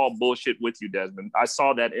 And I call bullshit with you, Desmond. I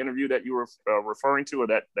saw that interview that you were referring to, or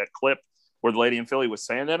that clip where the lady in Philly was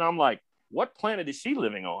saying that. And I'm like, what planet is she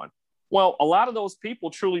living on? Well, a lot of those people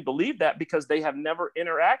truly believe that because they have never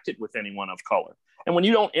interacted with anyone of color. And when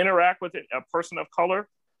you don't interact with a person of color,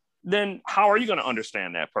 then how are you going to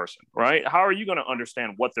understand that person, right? How are you going to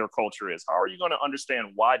understand what their culture is? How are you going to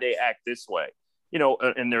understand why they act this way, you know,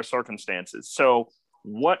 in their circumstances? So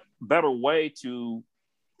what better way to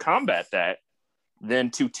combat that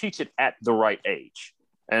than to teach it at the right age?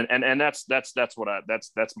 And that's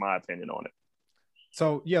my opinion on it.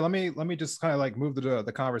 So yeah, let me just kind of like move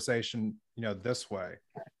the conversation, you know, this way.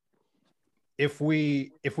 If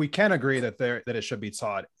we can agree that it should be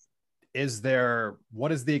taught,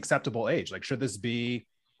 what is the acceptable age? Like, should this be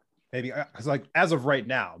maybe, because like as of right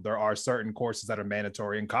now, there are certain courses that are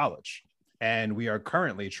mandatory in college, and we are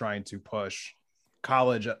currently trying to push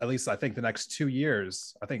college, at least I think the next 2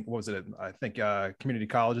 years. I think community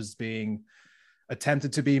college is being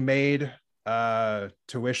attempted to be made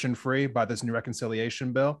tuition free by this new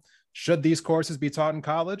reconciliation bill. Should these courses be taught in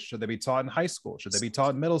college? Should they be taught in high school? Should they be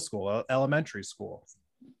taught in middle school, elementary school?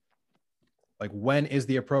 Like, when is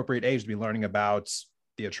the appropriate age to be learning about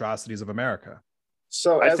the atrocities of America?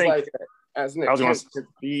 So as an attempt to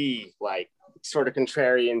be like sort of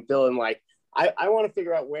contrarian, Bill, and like I want to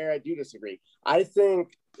figure out where I do disagree. I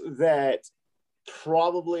think that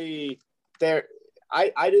probably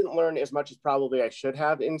I didn't learn as much as probably I should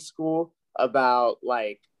have in school about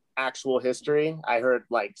like actual history. I heard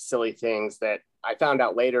like silly things that I found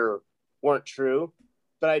out later weren't true,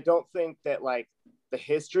 but I don't think that like the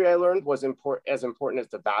history I learned was as important as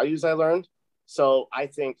the values I learned. So I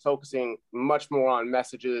think focusing much more on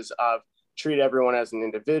messages of treat everyone as an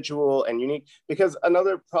individual and unique, because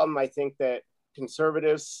another problem I think that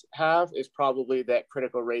conservatives have is probably that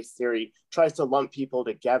critical race theory tries to lump people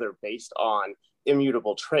together based on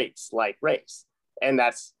immutable traits like race. And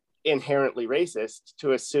that's inherently racist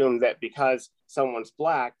to assume that because someone's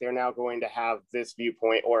Black, they're now going to have this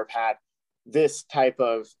viewpoint or have had this type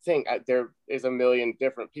of thing. There is a million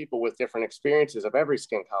different people with different experiences of every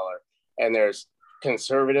skin color. And there's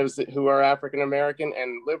conservatives who are African American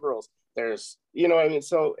and liberals. There's, you know what I mean?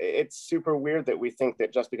 So it's super weird that we think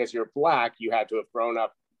that just because you're Black, you had to have grown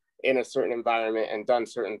up in a certain environment and done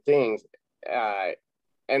certain things.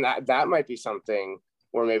 And that might be something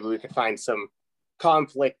where maybe we could find some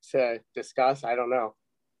conflict to discuss. I don't know.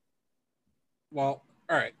 Well,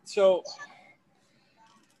 all right. So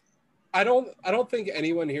I don't think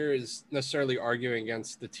anyone here is necessarily arguing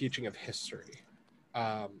against the teaching of history.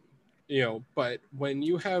 You know, but when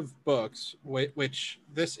you have books, which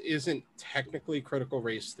this isn't technically critical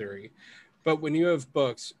race theory, but when you have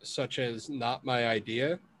books such as Not My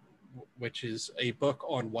Idea, which is a book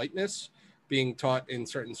on whiteness being taught in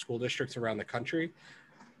certain school districts around the country,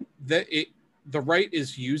 the right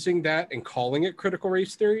is using that and calling it critical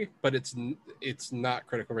race theory, but it's not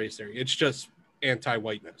critical race theory. It's just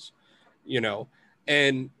anti-whiteness, you know,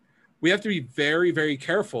 and we have to be very, very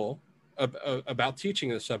careful about teaching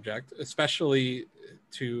the subject, especially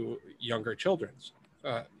to younger children's,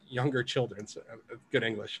 good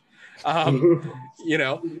English, you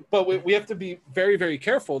know, but we have to be very, very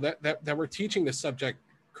careful that we're teaching the subject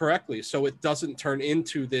correctly, so it doesn't turn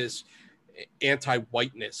into this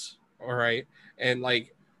anti-whiteness. All right. And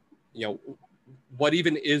like, you know, what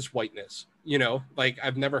even is whiteness? You know, like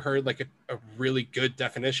I've never heard like a really good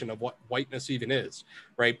definition of what whiteness even is.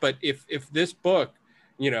 Right. But if this book,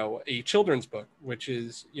 you know, a children's book, which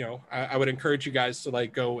is, you know, I would encourage you guys to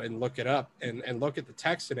like go and look it up and look at the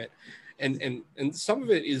text in it. And some of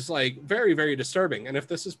it is like very, very disturbing. And if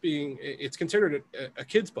this is it's considered a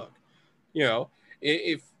kid's book, you know,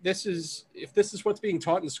 if this is what's being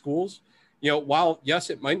taught in schools, you know, while yes,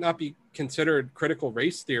 it might not be considered critical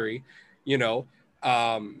race theory, you know,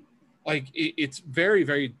 like it's very,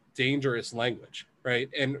 very dangerous language, right?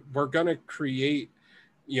 And we're going to create,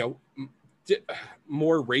 you know,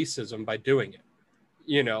 more racism by doing it.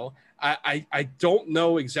 You know, I don't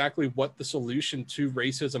know exactly what the solution to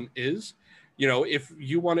racism is. You know, if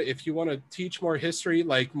you want to teach more history,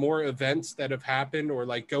 like more events that have happened, or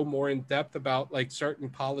like go more in depth about like certain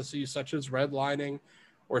policies such as redlining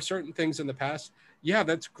or certain things in the past, yeah,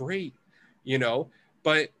 that's great, you know.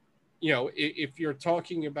 But you know, if you're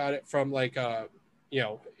talking about it from like you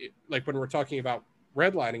know, like when we're talking about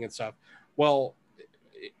redlining and stuff, well,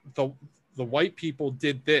 the white people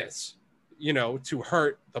did this, you know, to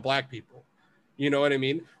hurt the Black people. You know what I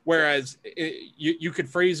mean? Whereas you could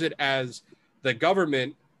phrase it as the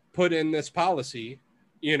government put in this policy,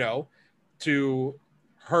 you know, to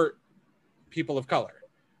hurt people of color.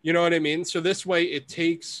 You know what I mean? So this way it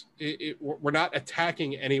takes, we're not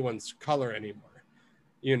attacking anyone's color anymore,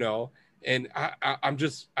 you know? And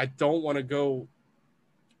I don't want to go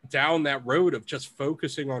down that road of just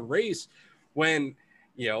focusing on race when,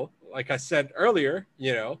 you know, like I said earlier,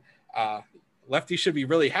 you know, lefties should be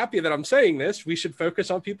really happy that I'm saying this. We should focus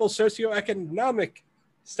on people's socioeconomic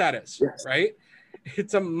status, yes. Right?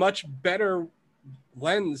 It's a much better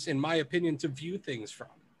lens, in my opinion, to view things from,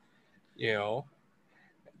 you know.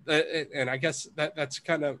 And I guess that's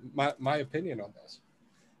kind of my opinion on this.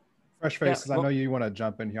 Fresh faces. Yeah, well, I know you want to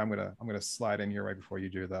jump in here. I'm gonna slide in here right before you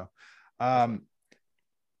do, though. I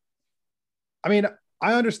mean,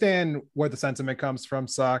 I understand where the sentiment comes from,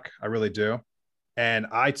 Sock. I really do. And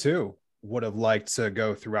I too would have liked to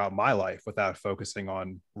go throughout my life without focusing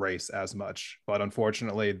on race as much. But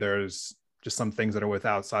unfortunately, there's just some things that are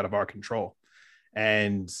outside of our control.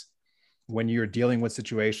 And when you're dealing with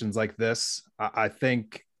situations like this, I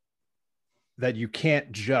think that you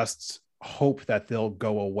can't just hope that they'll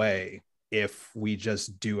go away if we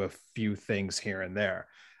just do a few things here and there.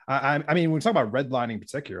 I mean, when we talk about redlining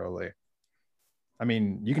particularly, I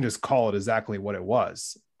mean, you can just call it exactly what it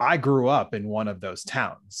was. I grew up in one of those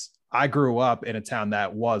towns. I grew up in a town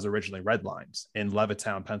that was originally redlined in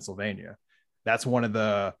Levittown, Pennsylvania. That's one of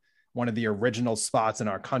the original spots in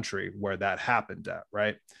our country where that happened at,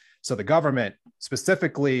 right? So the government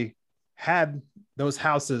specifically had those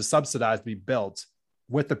houses subsidized to be built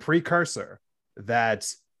with the precursor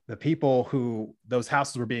that the people who those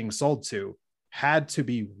houses were being sold to had to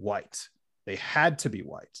be white. They had to be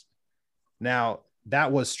white. Now,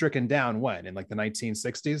 that was stricken down when? In like the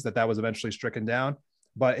 1960s, that was eventually stricken down.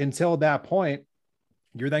 But until that point,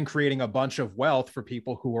 you're then creating a bunch of wealth for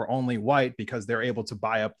people who are only white because they're able to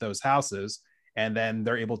buy up those houses. And then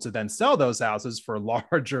they're able to then sell those houses for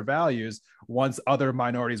larger values once other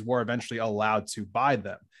minorities were eventually allowed to buy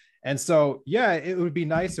them. And so, yeah, it would be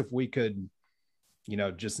nice if we could,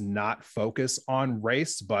 just not focus on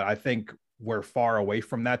race. But I think we're far away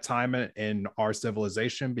from that time in our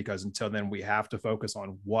civilization, because until then we have to focus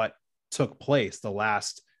on what took place the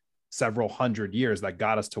last several hundred years that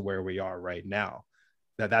got us to where we are right now.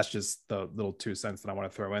 That's just the little 2 cents that I want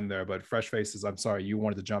to throw in there. But Fresh Faces, I'm sorry, you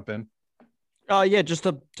wanted to jump in. Yeah, just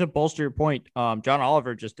to bolster your point, John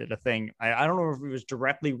Oliver just did a thing. I don't know if it was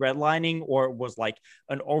directly redlining or it was like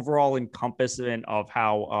an overall encompassment of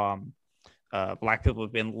how Black people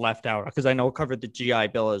have been left out, because I know it covered the GI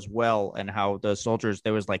Bill as well, and how the soldiers,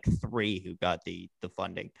 there was like 3 who got the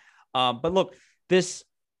funding. But look, this,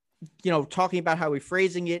 talking about how we're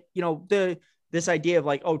phrasing it, this idea of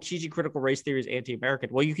like, oh, teaching critical race theory is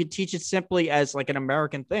anti-American. Well, you could teach it simply as like an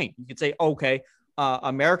American thing. You could say, okay,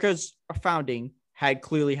 America's founding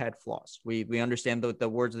clearly had flaws. We understand the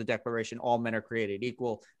words of the Declaration, all men are created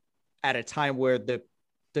equal, at a time where the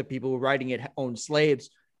people who were writing it owned slaves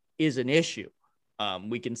is an issue.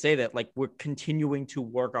 We can say that like we're continuing to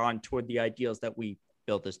work on toward the ideals that we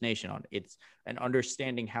built this nation on. It's an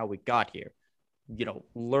understanding how we got here.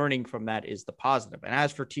 Learning from that is the positive. And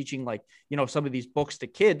as for teaching, like, some of these books to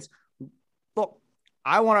kids, look,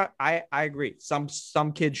 I agree.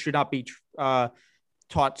 Some kids should not be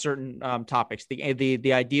taught certain topics.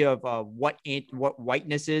 The idea of what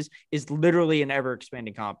whiteness is literally an ever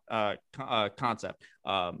expanding concept.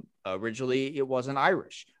 Originally, it wasn't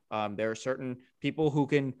Irish. There are certain people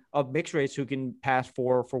of mixed race who can pass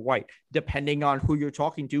for white, depending on who you're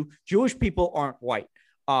talking to. Jewish people aren't white.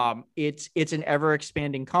 It's an ever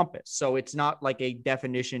expanding compass. So it's not like a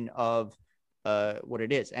definition of what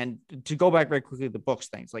it is. And to go back very quickly to the books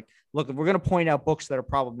things, like, look, if we're going to point out books that are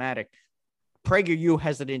problematic, PragerU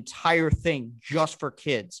has an entire thing just for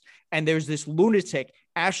kids. And there's this lunatic,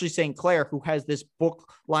 Ashley St. Clair, who has this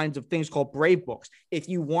book lines of things called Brave Books. If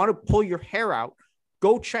you want to pull your hair out,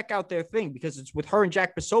 go check out their thing, because it's with her and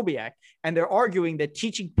Jack Posobiec. And they're arguing that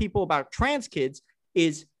teaching people about trans kids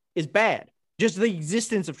is bad. Just the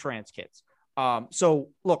existence of trans kids. So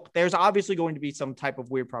look, there's obviously going to be some type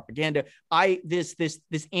of weird propaganda. This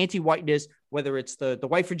anti-whiteness, whether it's the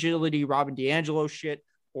white fragility, Robin DiAngelo shit,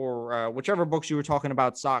 or whichever books you were talking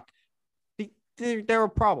about, Sock, they're a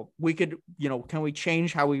problem. We could, can we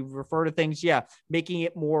change how we refer to things? Yeah. Making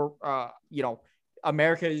it more,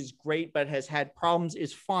 America is great, but has had problems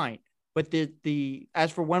is fine. But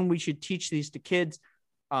as for when we should teach these to kids,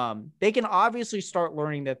 they can obviously start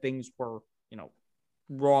learning that things were,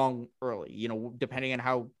 wrong early, depending on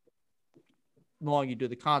how long you do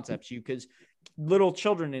the concepts. Because little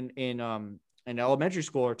children in elementary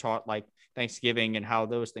school are taught like Thanksgiving and how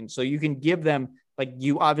those things. So you can give them, like,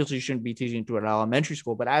 you obviously shouldn't be teaching to an elementary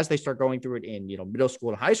school, but as they start going through it in, middle school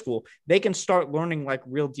and high school, they can start learning like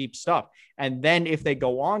real deep stuff. And then if they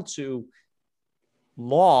go on to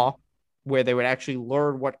law, where they would actually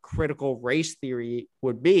learn what critical race theory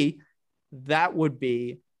would be, that would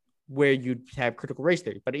be where you'd have critical race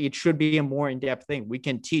theory. But it should be a more in-depth thing. We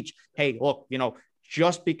can teach, hey, look,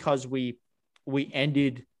 just because we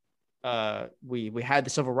ended, we had the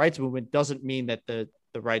civil rights movement doesn't mean that the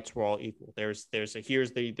rights were all equal. Here's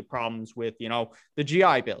the problems with, the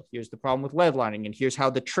GI Bill. Here's the problem with redlining, and here's how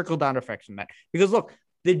the trickle-down effects from that. Because look,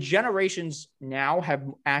 the generations now have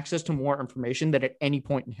access to more information than at any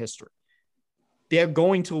point in history. They're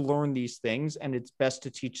going to learn these things, and it's best to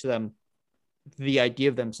teach them the idea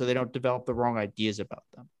of them so they don't develop the wrong ideas about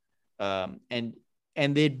them.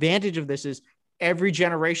 And the advantage of this is every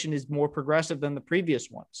generation is more progressive than the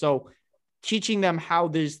previous one. So teaching them how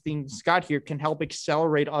these things got here can help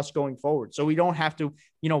accelerate us going forward. So we don't have to,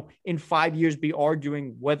 in 5 years be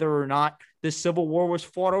arguing whether or not the Civil War was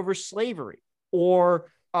fought over slavery,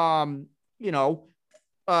 or,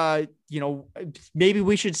 maybe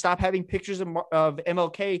we should stop having pictures of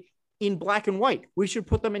MLK in black and white. We should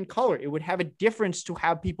put them in color. It would have a difference to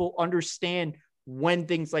have people understand when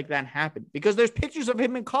things like that happen, because there's pictures of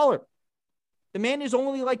him in color. The man is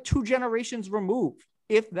only like 2 generations removed,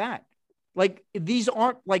 if that. Like, these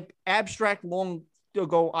aren't like abstract long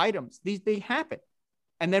ago items. They happen.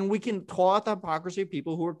 And then we can call out the hypocrisy of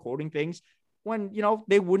people who are quoting things when,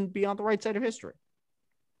 they wouldn't be on the right side of history.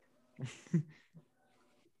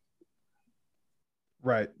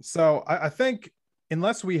 Right. So I think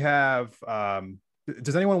unless we have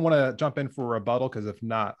Does anyone want to jump in for a rebuttal? Because if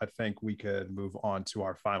not, I think we could move on to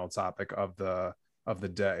our final topic of the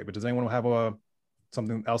day. But does anyone have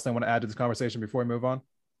something else they want to add to this conversation before we move on?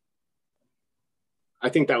 I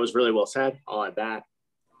think that was really well said. I'll add that.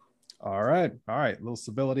 All right. A little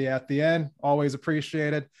civility at the end. Always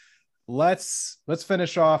appreciated. Let's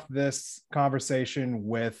finish off this conversation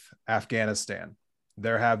with Afghanistan.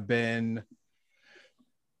 There have been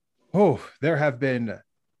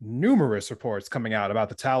numerous reports coming out about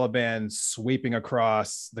the Taliban sweeping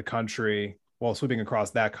across that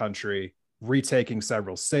country, retaking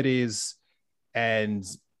several cities. And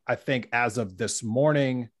I think as of this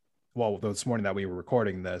morning that we were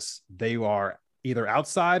recording this, they are either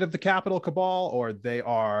outside of the capital, Kabul, or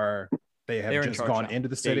they're just gone into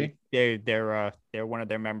the city. They're one of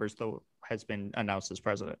their members, though, has been announced as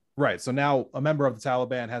president. Right. So now a member of the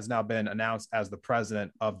Taliban has now been announced as the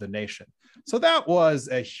president of the nation. So that was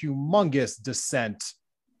a humongous descent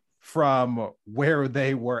from where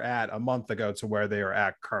they were at a month ago to where they are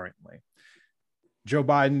at currently. Joe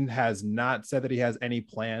Biden has not said that he has any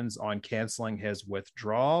plans on canceling his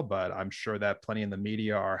withdrawal, but I'm sure that plenty in the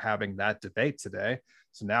media are having that debate today.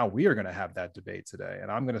 So now we are going to have that debate today.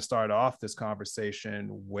 And I'm going to start off this conversation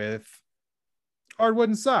with Hardwood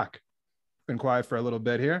and Sock. Been quiet for a little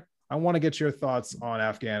bit here. I want to get your thoughts on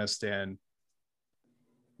Afghanistan.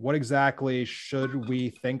 What exactly should we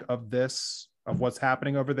think of what's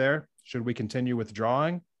happening over there? Should we continue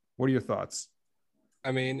withdrawing? What are your thoughts?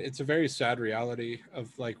 I mean, it's a very sad reality of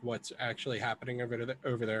like what's actually happening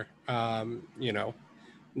over there.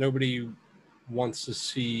 Nobody wants to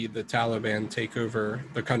see the Taliban take over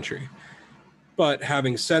the country. But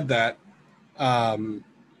having said that,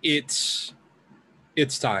 it's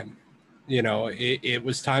time. It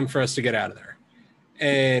was time for us to get out of there.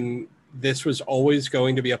 And this was always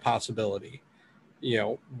going to be a possibility,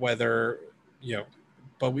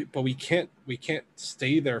 but we can't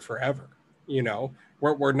stay there forever.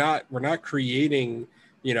 We're not creating,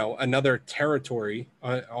 another territory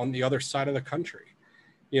on the other side of the country.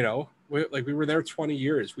 We were there 20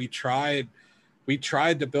 years. We tried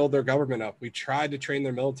to build their government up. We tried to train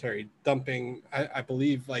their military, dumping, I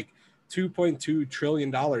believe, like $2.2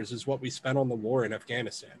 trillion is what we spent on the war in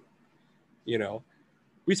Afghanistan.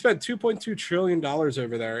 We spent $2.2 trillion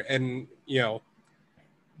over there. And,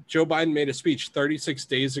 Joe Biden made a speech 36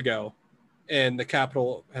 days ago and the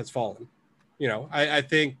capital has fallen. I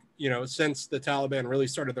think, since the Taliban really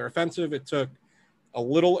started their offensive, it took a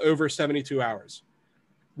little over 72 hours.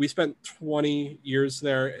 We spent 20 years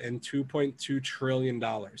there and $2.2 trillion.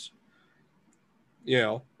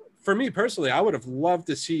 For me personally, I would have loved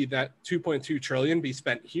to see that 2.2 trillion be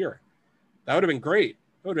spent here. That would have been great.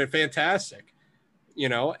 That would have been fantastic.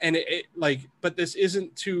 And but this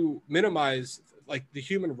isn't to minimize like the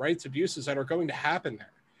human rights abuses that are going to happen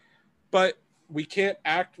there. But we can't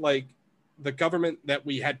act like the government that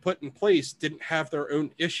we had put in place didn't have their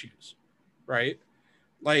own issues, right?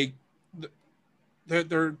 Like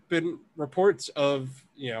there have been reports of,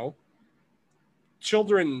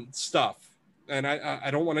 children stuff. And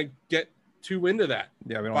I don't want to get too into that.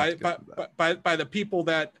 Yeah, we don't by the people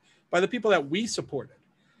that we supported,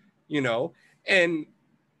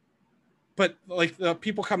 but like the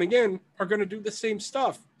people coming in are going to do the same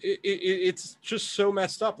stuff. It's just so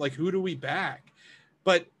messed up. Like, who do we back?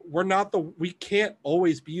 But we can't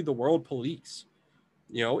always be the world police.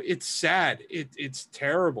 It's sad. It's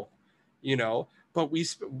terrible, but we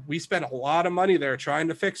spent a lot of money there trying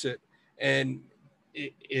to fix it. And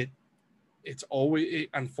it's always,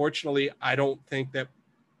 unfortunately, I don't think that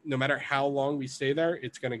no matter how long we stay there,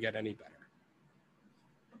 it's going to get any better.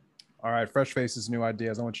 All right, Fresh Faces, New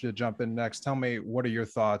Ideas. I want you to jump in next. Tell me, what are your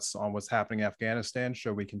thoughts on what's happening in Afghanistan?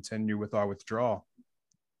 Should we continue with our withdrawal?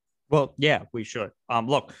 Well, yeah, we should.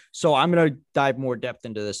 Look, so I'm going to dive more depth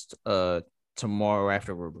into this tomorrow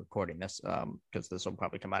after we're recording this, because this will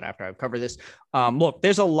probably come out after I've covered this. Look,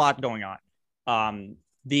 there's a lot going on.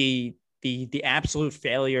 The absolute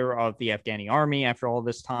failure of the Afghani army after all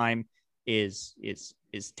this time is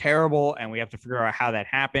terrible, and we have to figure out how that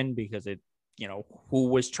happened, because who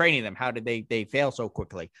was training them? How did they fail so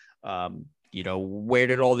quickly? Where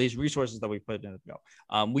did all these resources that we put in go?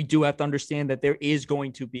 We do have to understand that there is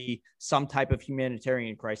going to be some type of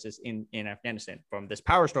humanitarian crisis in Afghanistan from this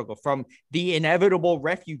power struggle, from the inevitable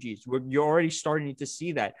refugees. You're already starting to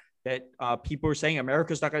see that people are saying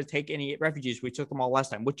America's not going to take any refugees. We took them all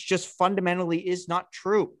last time, which just fundamentally is not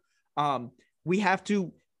true. We have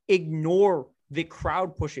to ignore the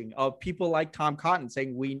crowd pushing of people like Tom Cotton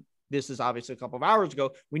saying this is obviously a couple of hours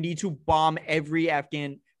ago, we need to bomb every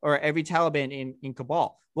Afghan or every Taliban in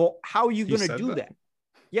Kabul. Well, how are you going to do that?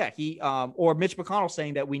 Yeah, he or Mitch McConnell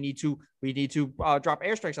saying that we need to drop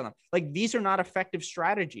airstrikes on them. Like, these are not effective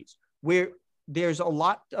strategies. Where there's a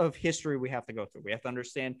lot of history we have to go through. We have to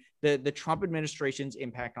understand the Trump administration's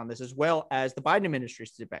impact on this, as well as the Biden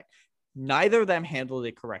administration's impact. Neither of them handled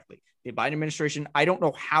it correctly. The Biden administration, I don't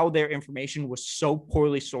know how their information was so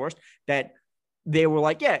poorly sourced that they were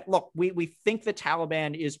like, yeah, look, we think the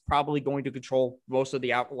Taliban is probably going to control most of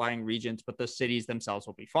the outlying regions, but the cities themselves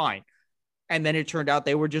will be fine. And then it turned out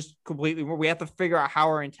they were just completely, we have to figure out how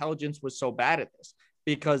our intelligence was so bad at this,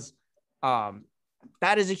 because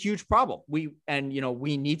that is a huge problem. We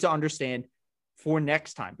need to understand for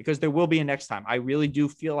next time, because there will be a next time. I really do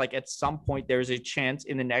feel like at some point there's a chance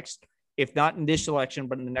in the next, if not in this election,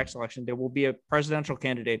 but in the next election, there will be a presidential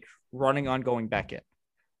candidate running on going back in.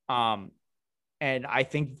 And I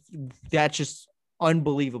think that's just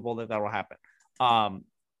unbelievable that will happen.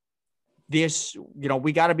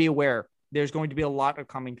 We got to be aware there's going to be a lot of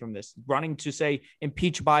coming from this. Running to say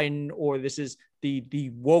impeach Biden, or this is the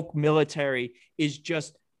woke military, is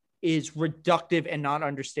reductive and not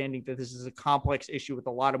understanding that this is a complex issue with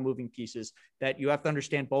a lot of moving pieces, that you have to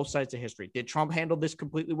understand both sides of history. Did Trump handle this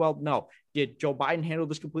completely well? No. Did Joe Biden handle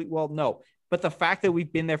this completely well? No. But the fact that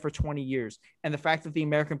we've been there for 20 years and the fact that the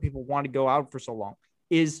American people want to go out for so long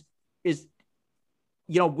is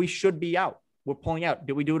we should be out. We're pulling out.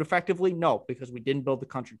 Did we do it effectively? No, because we didn't build the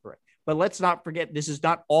country for it. But let's not forget, this is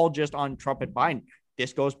not all just on Trump and Biden.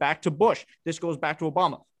 This goes back to Bush. This goes back to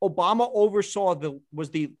Obama. Obama was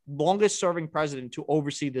the longest serving president to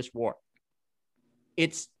oversee this war.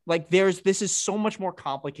 It's like this is so much more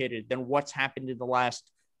complicated than what's happened in the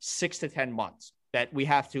last 6 to 10 months that we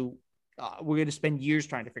have to, we're going to spend years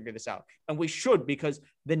trying to figure this out. And we should, because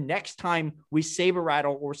the next time we saber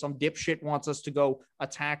rattle or some dipshit wants us to go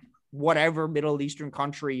attack whatever Middle Eastern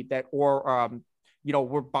country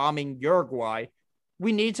we're bombing Uruguay,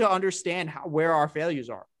 we need to understand where our failures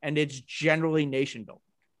are. And it's generally nation building.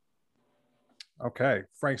 Okay.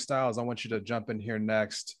 Frank Styles, I want you to jump in here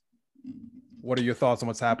next. What are your thoughts on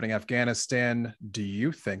what's happening in Afghanistan? Do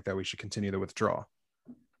you think that we should continue the withdrawal?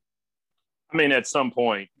 I mean, at some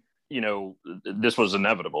point, this was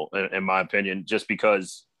inevitable, in my opinion, just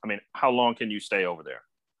because, how long can you stay over there?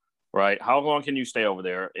 Right? How long can you stay over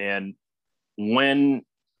there? And when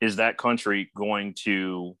is that country going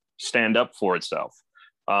to stand up for itself?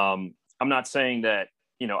 I'm not saying that,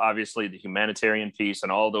 obviously the humanitarian piece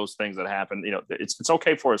and all those things that happen, it's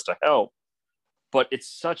okay for us to help, but it's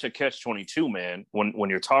such a catch-22, man, when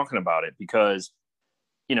you're talking about it, because,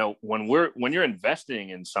 when you're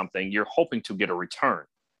investing in something, you're hoping to get a return.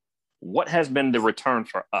 What has been the return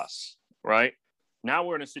for us, right? Now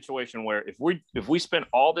we're in a situation where if we spend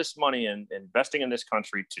all this money in investing in this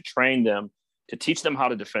country to train them, to teach them how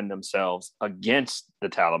to defend themselves against the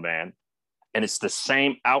Taliban, and it's the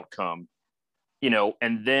same outcome,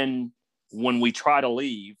 and then when we try to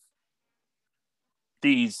leave,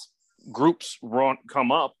 these groups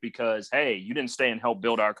come up because, hey, you didn't stay and help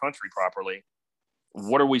build our country properly.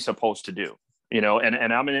 What are we supposed to do? And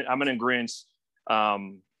I'm in agreement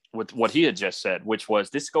with what he had just said, which was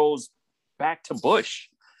this goes back to Bush.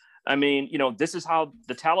 This is how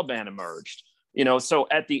the Taliban emerged. So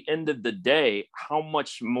at the end of the day, how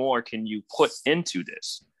much more can you put into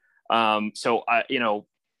this?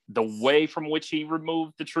 The way from which he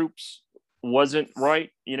removed the troops wasn't right.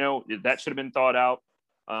 That should have been thought out.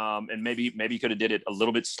 And maybe he could have did it a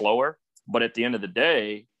little bit slower. But at the end of the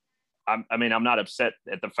day, I'm not upset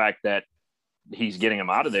at the fact that he's getting them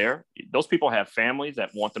out of there. Those people have families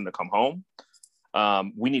that want them to come home.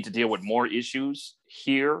 We need to deal with more issues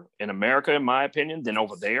here in America, in my opinion, than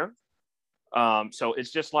over there. So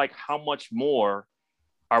it's just like, how much more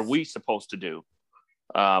are we supposed to do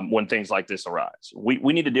when things like this arise?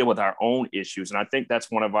 We need to deal with our own issues. And I think that's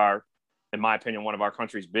in my opinion, one of our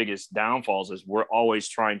country's biggest downfalls is we're always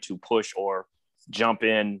trying to push or jump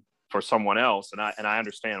in for someone else. And I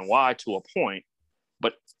understand why, to a point,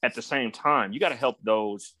 but at the same time, you got to help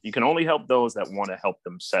those. You can only help those that want to help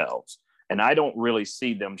themselves. And I don't really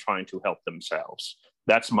see them trying to help themselves.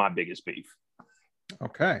 That's my biggest beef.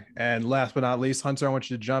 Okay. And last but not least, Hunter, I want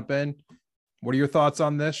you to jump in. What are your thoughts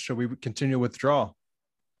on this? Should we continue withdrawal?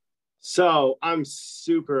 So I'm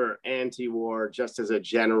super anti-war, just as a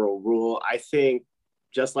general rule. I think,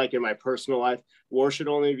 just like in my personal life, war should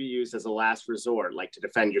only be used as a last resort, like to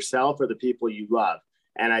defend yourself or the people you love.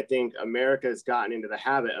 And I think America has gotten into the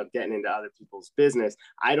habit of getting into other people's business.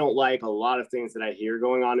 I don't like a lot of things that I hear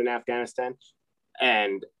going on in Afghanistan.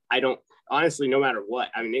 And I don't, honestly, no matter what,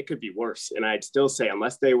 it could be worse. And I'd still say,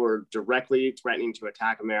 unless they were directly threatening to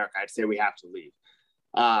attack America, I'd say we have to leave.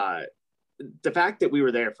 The fact that we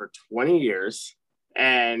were there for 20 years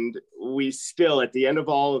And we still, at the end of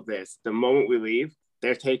all of this, the moment we leave,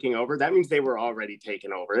 they're taking over. That means they were already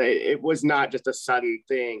taken over. It was not just a sudden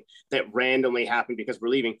thing that randomly happened because we're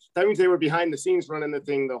leaving. That means they were behind the scenes running the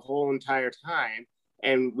thing the whole entire time,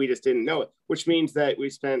 and we just didn't know it, which means that we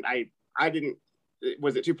spent,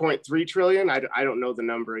 was it 2.3 trillion? I don't know the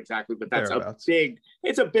number exactly, but that's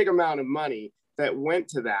it's a big amount of money that went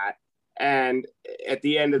to that. And at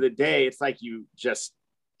the end of the day, it's like you just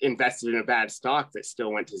invested in a bad stock that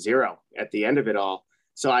still went to zero at the end of it all.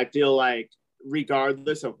 So I feel like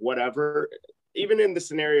regardless of whatever, even in the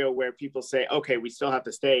scenario where people say, okay, we still have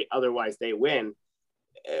to stay, otherwise they win.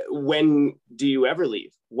 When do you ever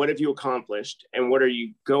leave? What have you accomplished? And what are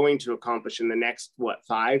you going to accomplish in the next,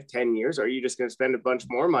 5-10 years? Or are you just going to spend a bunch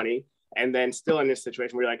more money and then still in this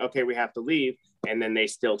situation where you're like, okay, we have to leave. And then they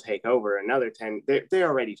still take over another 10. They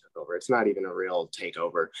already took over. It's not even a real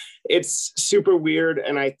takeover. It's super weird.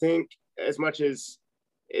 And I think as much as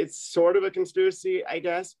it's sort of a conspiracy, I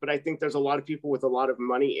guess, but I think there's a lot of people with a lot of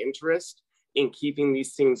money interest in keeping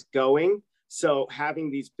these things going. So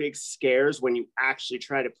having these big scares when you actually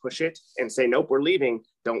try to push it and say, nope, we're leaving,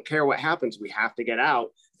 don't care what happens, we have to get out.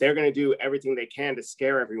 They're going to do everything they can to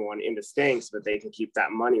scare everyone into staying so that they can keep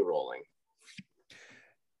that money rolling.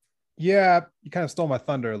 Yeah, you kind of stole my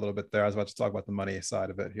thunder a little bit there. I was about to talk about the money side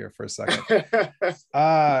of it here for a second.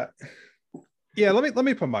 Yeah, let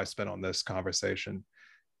me put my spin on this conversation.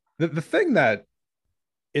 The thing that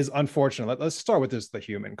is unfortunate, let's start with the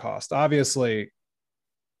human cost. Obviously,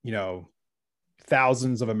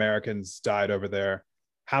 thousands of Americans died over there.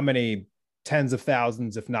 How many tens of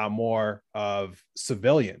thousands, if not more, of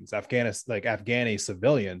civilians, Afghani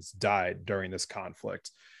civilians died during this conflict?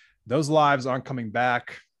 Those lives aren't coming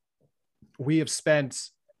back. We have spent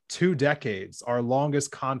 2 decades, our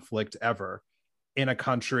longest conflict ever, in a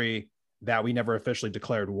country that we never officially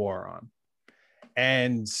declared war on.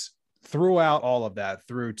 And throughout all of that,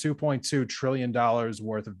 through $2.2 trillion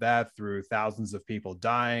worth of that, through thousands of people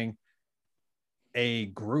dying, a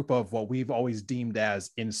group of what we've always deemed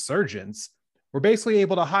as insurgents were basically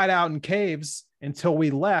able to hide out in caves until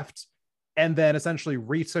we left, and then essentially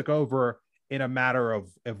retook over in a matter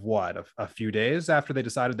of a few days after they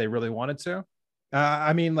decided they really wanted to.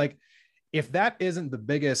 If that isn't the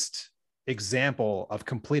biggest example of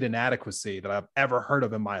complete inadequacy that I've ever heard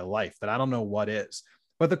of in my life, then I don't know what is.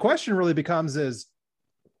 But the question really becomes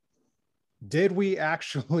did we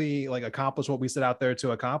actually accomplish what we set out there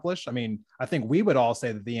to accomplish? I mean, I think we would all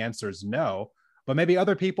say that the answer is no, but maybe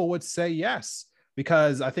other people would say yes,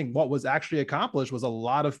 because I think what was actually accomplished was a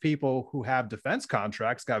lot of people who have defense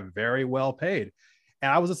contracts got very well paid.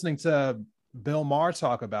 And I was listening to Bill Maher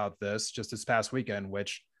talk about this just this past weekend,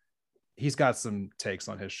 which he's got some takes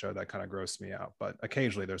on his show that kind of gross me out, but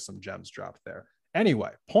occasionally there's some gems dropped there.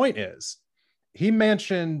 Anyway, point is, he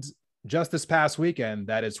mentioned just this past weekend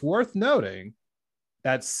that it's worth noting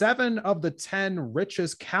that 7 of the 10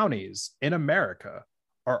 richest counties in America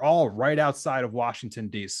are all right outside of Washington,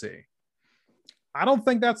 D.C. I don't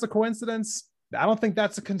think that's a coincidence. I don't think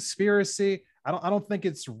that's a conspiracy. I don't think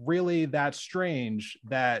it's really that strange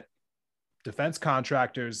that defense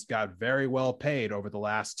contractors got very well paid over the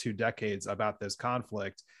last 2 decades about this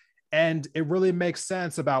conflict. And it really makes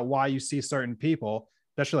sense about why you see certain people,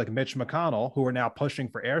 especially like Mitch McConnell, who are now pushing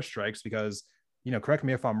for airstrikes because, correct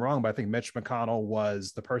me if I'm wrong, but I think Mitch McConnell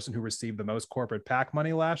was the person who received the most corporate PAC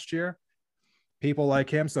money last year. People like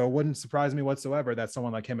him. So it wouldn't surprise me whatsoever that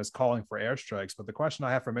someone like him is calling for airstrikes. But the question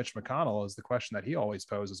I have for Mitch McConnell is the question that he always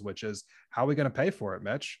poses, which is, how are we going to pay for it,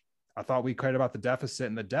 Mitch? I thought we cared about the deficit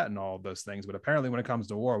and the debt and all of those things, but apparently when it comes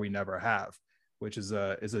to war, we never have, which is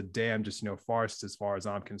a damn farce as far as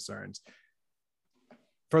I'm concerned.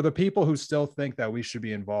 For the people who still think that we should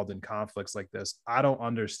be involved in conflicts like this, I don't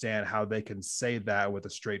understand how they can say that with a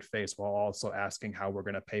straight face while also asking how we're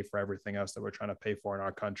going to pay for everything else that we're trying to pay for in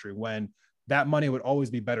our country, when that money would always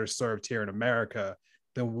be better served here in America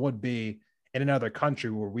than would be in another country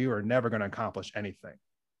where we were never going to accomplish anything.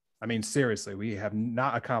 I mean, seriously, we have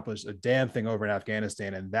not accomplished a damn thing over in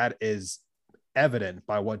Afghanistan, and that is evident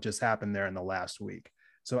by what just happened there in the last week.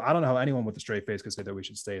 So I don't know how anyone with a straight face could say that we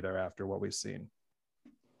should stay there after what we've seen.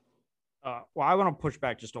 Well, I want to push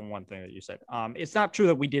back just on one thing that you said. It's not true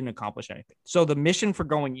that we didn't accomplish anything. So the mission for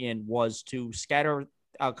going in was to scatter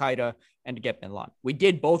Al-Qaeda and to get bin Laden. We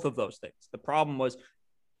did both of those things. The problem was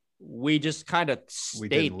we just kind of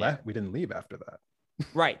stayed there. We didn't leave after that.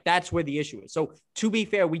 Right. That's where the issue is. So to be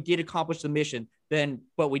fair, we did accomplish the mission then,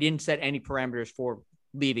 but we didn't set any parameters for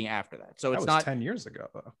leaving after that. So it's not 10 years ago,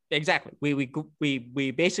 though. Exactly.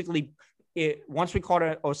 We basically, once we caught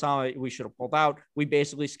Osama, we should have pulled out. We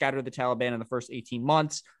basically scattered the Taliban in the first 18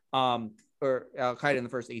 months. or Al Qaeda in the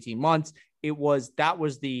first 18 months. That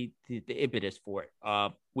was the impetus for it.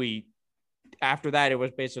 After that, it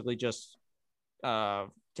was basically just to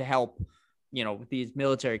help, these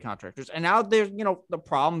military contractors. And now there's, the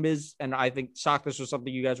problem is, and I think, Sock, this was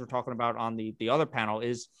something you guys were talking about on the other panel,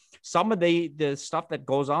 is some of the stuff that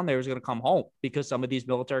goes on there is going to come home because some of these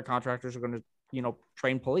military contractors are going to,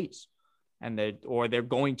 train police, and they're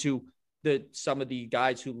going to, some of the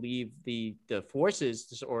guys who leave the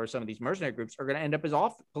forces or some of these mercenary groups are going to end up as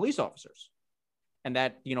police officers. And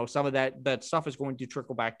that, some of that stuff is going to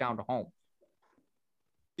trickle back down to home.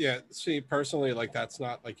 Yeah, see, personally, like, that's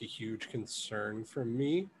not like a huge concern for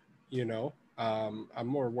me, I'm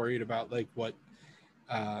more worried about like what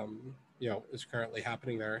is currently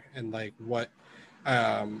happening there, and like what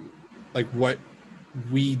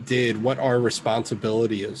we did, what our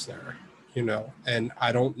responsibility is there, and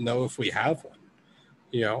I don't know if we have one.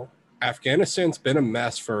 Afghanistan's been a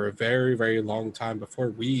mess for a very, very long time before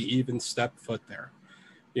we even stepped foot there.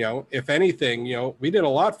 If anything, we did a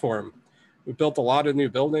lot for them. We built a lot of new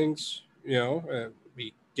buildings,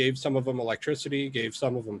 we gave some of them electricity, gave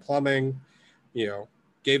some of them plumbing,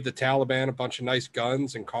 gave the Taliban a bunch of nice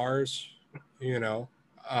guns and cars, gave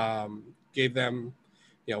them,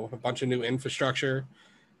 a bunch of new infrastructure,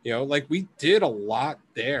 like we did a lot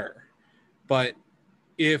there. But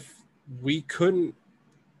if we couldn't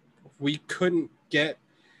get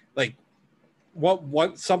like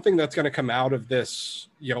something that's going to come out of this,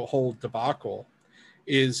 whole debacle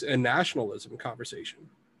is a nationalism conversation,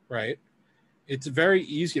 right? It's very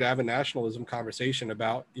easy to have a nationalism conversation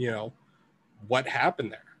about, what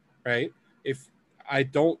happened there, right? If I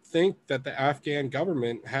don't think that the Afghan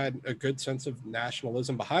government had a good sense of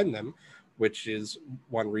nationalism behind them, which is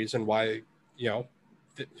one reason why,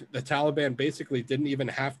 the Taliban basically didn't even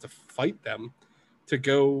have to fight them to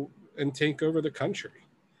go and take over the country.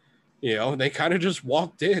 They kind of just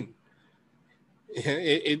walked in.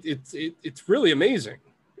 It's really amazing,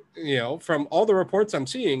 from all the reports I'm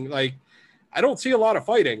seeing. Like, I don't see a lot of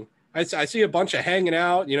fighting. I see a bunch of hanging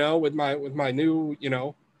out, with my new,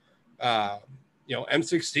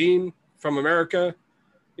 M16 from America,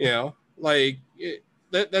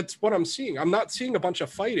 that's what I'm seeing. I'm not seeing a bunch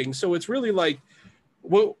of fighting. So it's really like,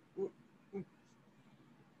 well,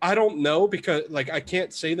 I don't know, because like, I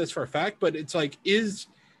can't say this for a fact, but it's like, is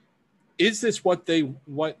this what the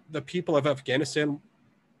people of Afghanistan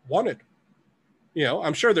wanted?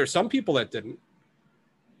 I'm sure there's some people that didn't,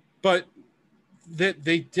 but that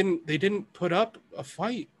they didn't put up a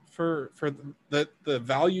fight for the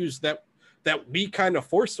values that we kind of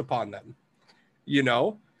forced upon them,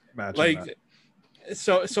 Imagine like that.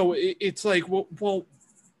 So it's like, well,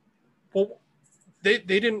 they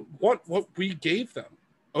didn't want what we gave them.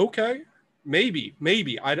 Okay, maybe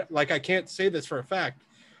I can't say this for a fact,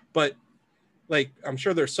 but like, I'm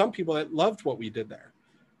sure there's some people that loved what we did there,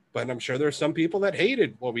 but I'm sure there's some people that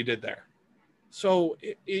hated what we did there. So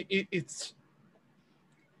it's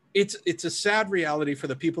a sad reality for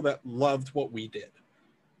the people that loved what we did,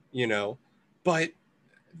 but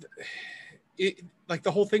like,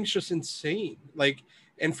 the whole thing's just insane. Like,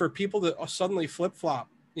 and for people to suddenly flip flop,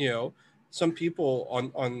 some people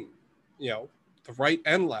on the right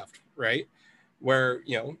and left, right, where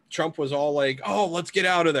Trump was all like, oh, let's get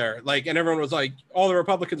out of there, like, and everyone was like, all the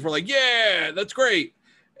Republicans were like, yeah, that's great.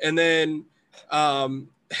 And then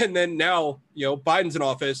now Biden's in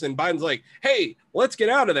office, and Biden's like, hey, let's get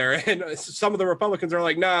out of there, and some of the Republicans are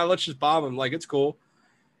like, nah, let's just bomb him, like, it's cool.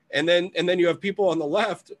 And then you have people on the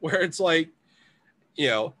left where it's like,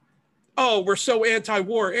 oh, we're so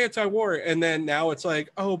anti-war, and then now it's like,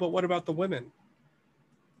 oh, but what about the women?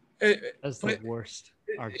 That's the worst.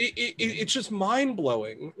 It's just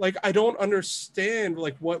mind-blowing. Like, I don't understand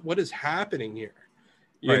like what is happening here.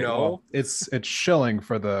 Well, it's chilling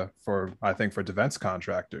for I think for defense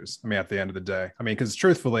contractors. I mean, at the end of the day, I mean, because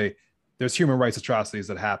truthfully, there's human rights atrocities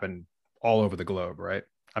that happen all over the globe, right?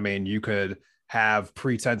 I mean, you could have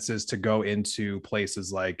pretenses to go into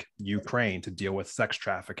places like Ukraine to deal with sex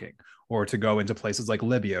trafficking, or to go into places like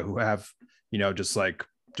Libya, who have,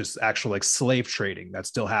 just actual like slave trading that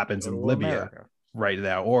still happens in Libya. America. Right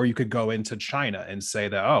now. Or you could go into China and say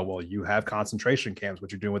that, oh, well, you have concentration camps,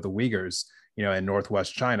 what you're doing with the Uyghurs, in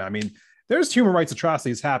Northwest China. I mean, there's human rights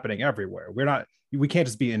atrocities happening everywhere. We can't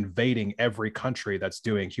just be invading every country that's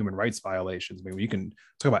doing human rights violations. I mean, you can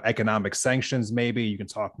talk about economic sanctions, maybe you can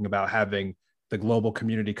talking about having the global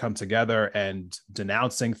community come together and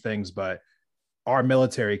denouncing things, but our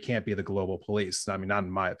military can't be the global police. I mean, not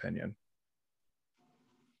in my opinion.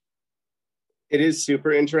 It is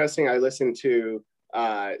super interesting. I listened to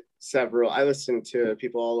I listen to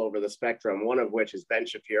people all over the spectrum, one of which is Ben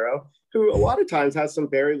Shapiro, who a lot of times has some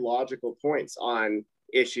very logical points on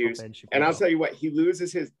issues. And I'll tell you what, he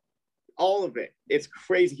loses all of it. It's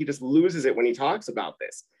crazy. He just loses it when he talks about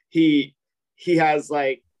this. He has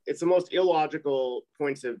like, it's the most illogical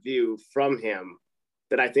points of view from him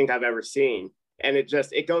that I think I've ever seen. And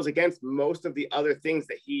it goes against most of the other things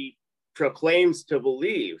that he proclaims to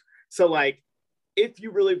believe. So like, if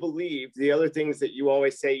you really believe the other things that you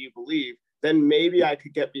always say you believe, then maybe I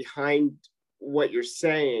could get behind what you're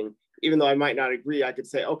saying. Even though I might not agree, I could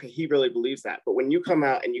say, okay, he really believes that. But when you come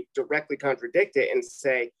out and you directly contradict it and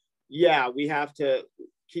say, yeah, we have to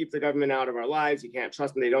keep the government out of our lives, you can't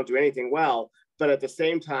trust them, they don't do anything well, but at the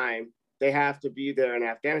same time, they have to be there in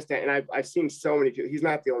Afghanistan. And I've seen so many people, he's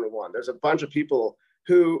not the only one. There's a bunch of people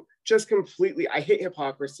who just completely, I hate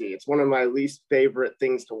hypocrisy. It's one of my least favorite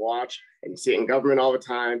things to watch. And you see it in government all the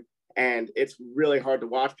time. And it's really hard to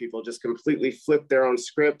watch people just completely flip their own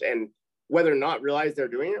script and whether or not realize they're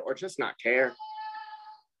doing it or just not care.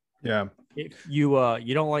 Yeah. If you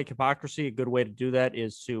don't like hypocrisy, a good way to do that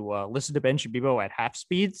is to listen to Ben Shapiro at half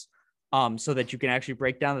speeds, so that you can actually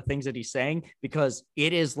break down the things that he's saying, because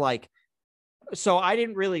it is like, so I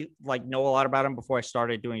didn't really like know a lot about him before I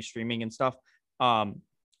started doing streaming and stuff.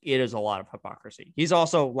 It is a lot of hypocrisy. He's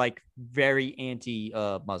also like very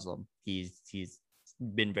anti-Muslim. He's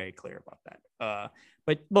been very clear about that.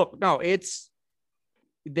 But look, no,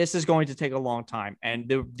 this is going to take a long time, and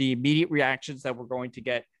the immediate reactions that we're going to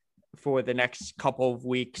get for the next couple of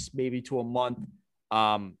weeks, maybe to a month,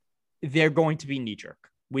 they're going to be knee-jerk.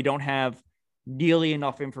 We don't have nearly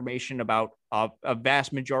enough information about a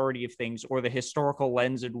vast majority of things, or the historical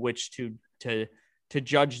lens in which to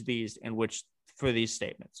judge these, in which for these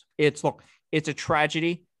statements. It's a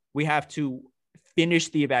tragedy. We have to finish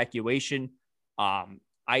the evacuation.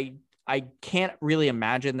 I can't really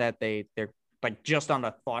imagine that they're like just on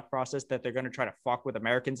the thought process that they're going to try to fuck with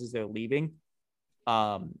Americans as they're leaving,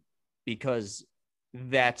 because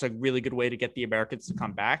that's a really good way to get the Americans to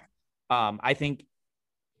come back. I think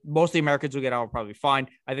most of the Americans who get out will probably fine.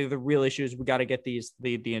 I think the real issue is we got to get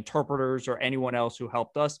the interpreters or anyone else who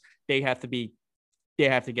helped us. They have to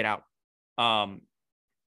get out,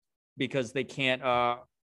 because they can't,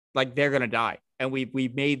 they're going to die. And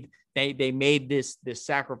they made this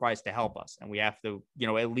sacrifice to help us. And we have to,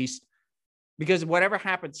 at least, because whatever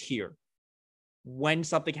happens here, when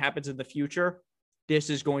something happens in the future, this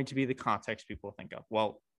is going to be the context people think of.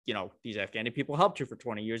 Well, these Afghani people helped you for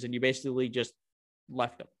 20 years and you basically just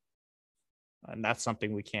left them. And that's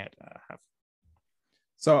something we can't have.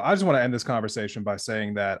 So I just want to end this conversation by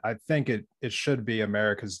saying that I think it should be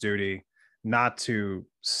America's duty not to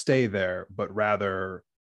stay there, but rather,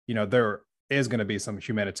 there is going to be some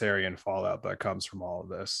humanitarian fallout that comes from all of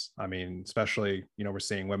this. I mean, especially, we're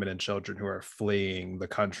seeing women and children who are fleeing the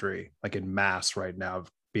country like in mass right now,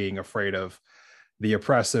 being afraid of the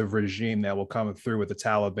oppressive regime that will come through with the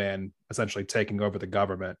Taliban essentially taking over the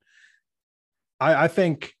government. I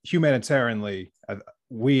think humanitarianly,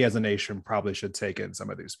 we as a nation probably should take in some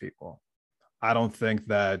of these people. I don't think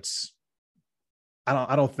that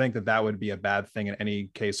that would be a bad thing in any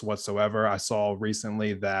case whatsoever. I saw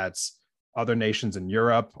recently that other nations in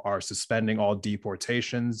Europe are suspending all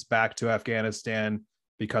deportations back to Afghanistan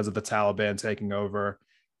because of the Taliban taking over.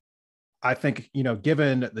 I think,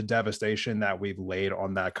 given the devastation that we've laid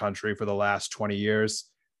on that country for the last 20 years,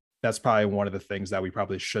 that's probably one of the things that we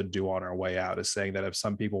probably should do on our way out, is saying that if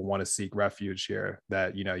some people want to seek refuge here,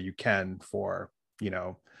 that, you can for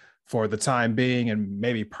the time being and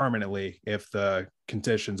maybe permanently if the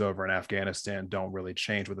conditions over in Afghanistan don't really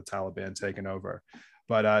change with the Taliban taking over.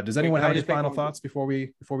 But does anyone have any final thoughts before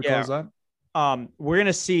we close up? We're going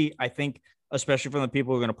to see, I think, especially from the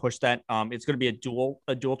people who are going to push that, it's going to be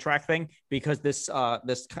a dual track thing, because this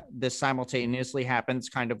simultaneously happens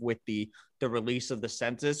kind of with the release of the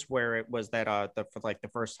census, where it was that for the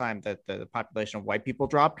first time that the population of white people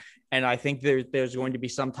dropped. And I think there's going to be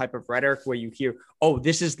some type of rhetoric where you hear, oh,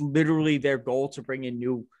 this is literally their goal to bring in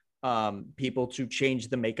new people to change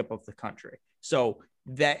the makeup of the country. So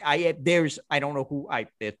that I don't know who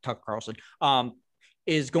Tucker Carlson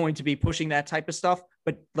is going to be pushing that type of stuff,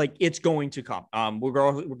 but it's going to come. We're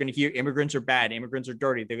going to hear immigrants are bad, immigrants are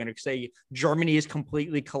dirty. They're going to say Germany is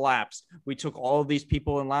completely collapsed. We took all of these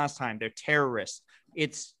people in last time. They're terrorists.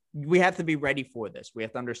 We have to be ready for this. We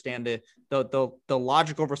have to understand the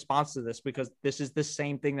logical response to this, because this is the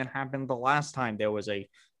same thing that happened the last time there was a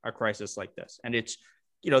crisis like this. And it's,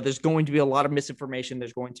 there's going to be a lot of misinformation.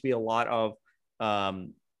 There's going to be a lot of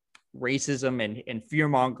racism and fear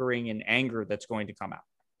mongering and anger that's going to come out.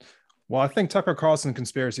 Well, I think Tucker Carlson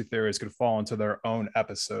conspiracy theories could fall into their own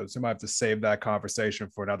episodes. We might have to save that conversation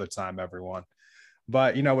for another time, everyone.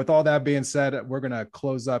 But, with all that being said, we're going to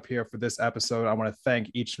close up here for this episode. I want to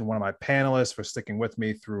thank each and one of my panelists for sticking with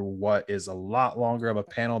me through what is a lot longer of a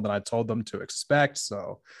panel than I told them to expect.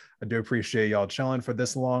 So I do appreciate y'all chilling for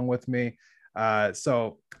this long with me.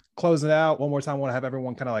 So closing out one more time, I want to have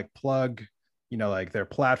everyone kind of like plug, like their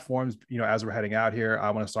platforms, as we're heading out here. I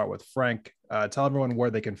want to start with Frank. Tell everyone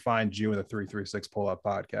where they can find you in the 336 Pull-Up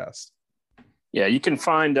Podcast. Yeah, you can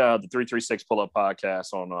find the 336 Pull-Up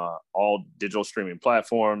Podcast on all digital streaming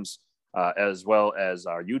platforms, as well as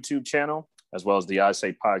our YouTube channel, as well as the I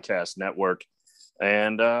Say Podcast Network,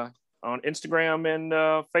 and on Instagram and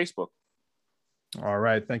Facebook. All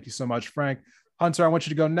right. Thank you so much, Frank. Hunter, I want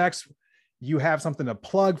you to go next. You have something to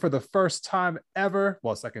plug for the first time ever.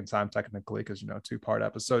 Well, second time technically, because, 2-part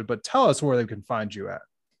episode. But tell us where they can find you at.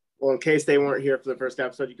 Well, in case they weren't here for the first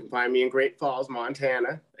episode, you can find me in Great Falls,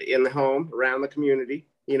 Montana, in the home, around the community,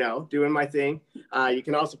 doing my thing. You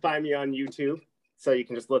can also find me on YouTube. So you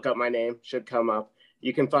can just look up my name, should come up.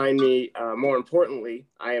 You can find me, more importantly,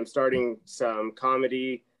 I am starting some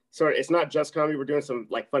comedy. It's not just comedy. We're doing some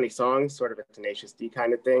like funny songs, sort of a Tenacious D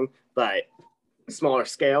kind of thing, but smaller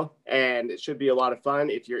scale. And it should be a lot of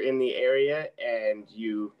fun. If you're in the area and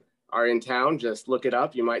you are in town, just look it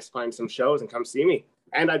up. You might find some shows and come see me.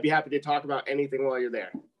 And I'd be happy to talk about anything while you're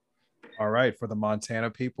there. All right. For the Montana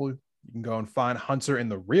people, you can go and find Hunter in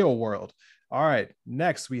the real world. All right.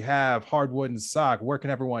 Next, we have Hardwood and Sock. Where can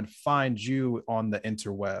everyone find you on the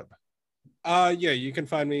interweb? Yeah, you can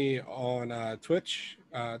find me on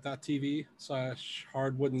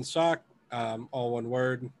twitch.tv/Hardwood and Sock, all one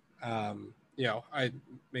word. I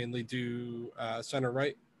mainly do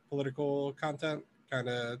center-right political content, kind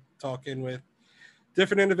of talking with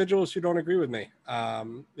different individuals who don't agree with me.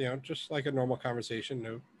 Just like a normal conversation,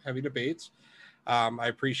 no heavy debates. I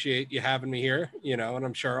appreciate you having me here, and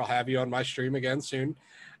I'm sure I'll have you on my stream again soon.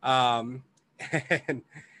 And,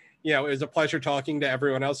 it was a pleasure talking to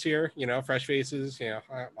everyone else here, fresh faces,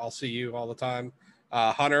 I'll see you all the time.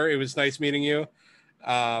 Hunter, it was nice meeting you.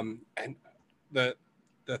 And the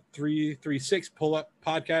 336 Pull-Up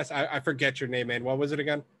Podcast, I forget your name, man. What was it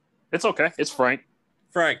again? It's okay. It's Frank.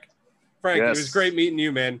 Frank, yes. It was great meeting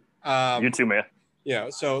you, man. You too, man.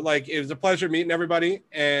 So it was a pleasure meeting everybody.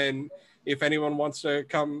 And if anyone wants to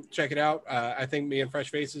come check it out, I think me and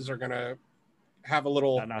Fresh Faces are going to have a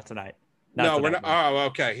little. No, not tonight. We're not. Oh,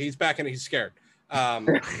 okay. He's back and he's scared. All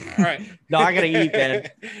right. No, I got to eat, man.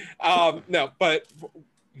 No, but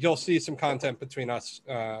you'll see some content between us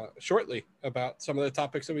shortly about some of the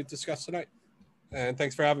topics that we discussed tonight. And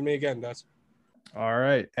thanks for having me again, guys. All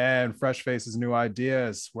right. And Fresh Faces New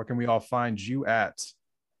Ideas. Where can we all find you at?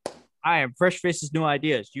 I am Fresh Faces New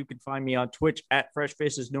Ideas. You can find me on Twitch at Fresh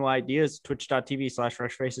Faces New Ideas,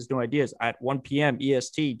 twitch.tv/Fresh Faces New Ideas at 1 p.m.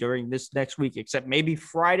 EST during this next week, except maybe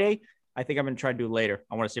Friday. I think I'm going to try to do it later.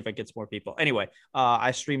 I want to see if I get some more people. Anyway,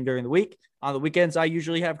 I stream during the week. On the weekends, I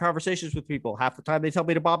usually have conversations with people. Half the time they tell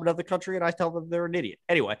me to bomb another country and I tell them they're an idiot.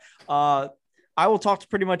 Anyway, I will talk to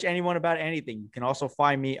pretty much anyone about anything. You can also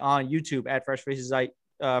find me on YouTube at Fresh Faces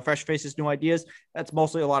New Ideas. That's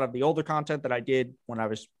mostly a lot of the older content that I did when I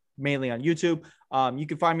was mainly on YouTube. You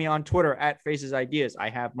can find me on Twitter at Faces Ideas. I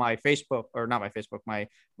have my Facebook, or not my Facebook, my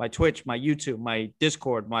Twitch, my YouTube, my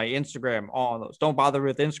Discord, my Instagram, all of those. Don't bother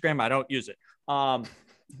with Instagram. I don't use it.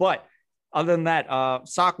 But other than that,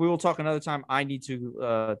 Sock, we will talk another time. I need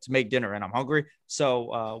to make dinner and I'm hungry.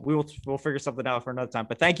 So we'll figure something out for another time.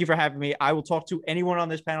 But thank you for having me. I will talk to anyone on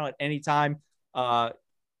this panel at any time. I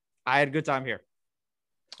had a good time here.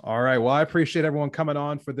 All right. Well, I appreciate everyone coming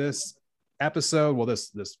on for this episode. Well,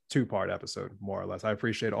 this 2-part episode, more or less. I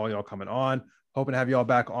appreciate all y'all coming on. Hoping to have y'all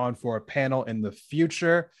back on for a panel in the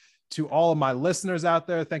future. To all of my listeners out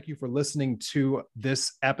there, thank you for listening to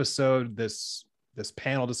this episode, this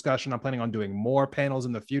panel discussion. I'm planning on doing more panels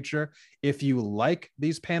in the future. If you like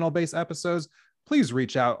these panel-based episodes, please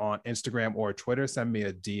reach out on Instagram or Twitter. Send me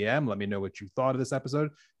a DM. Let me know what you thought of this episode.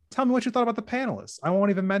 Tell me what you thought about the panelists. I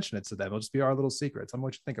won't even mention it to them. It'll just be our little secret. Tell me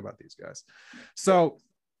what you think about these guys. So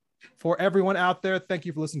for everyone out there, thank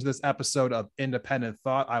you for listening to this episode of Independent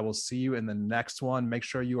Thought. I will see you in the next one. Make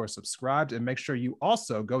sure you are subscribed and make sure you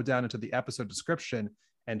also go down into the episode description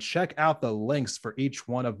and check out the links for each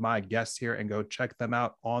one of my guests here and go check them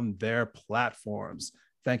out on their platforms.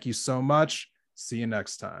 Thank you so much. See you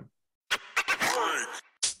next time.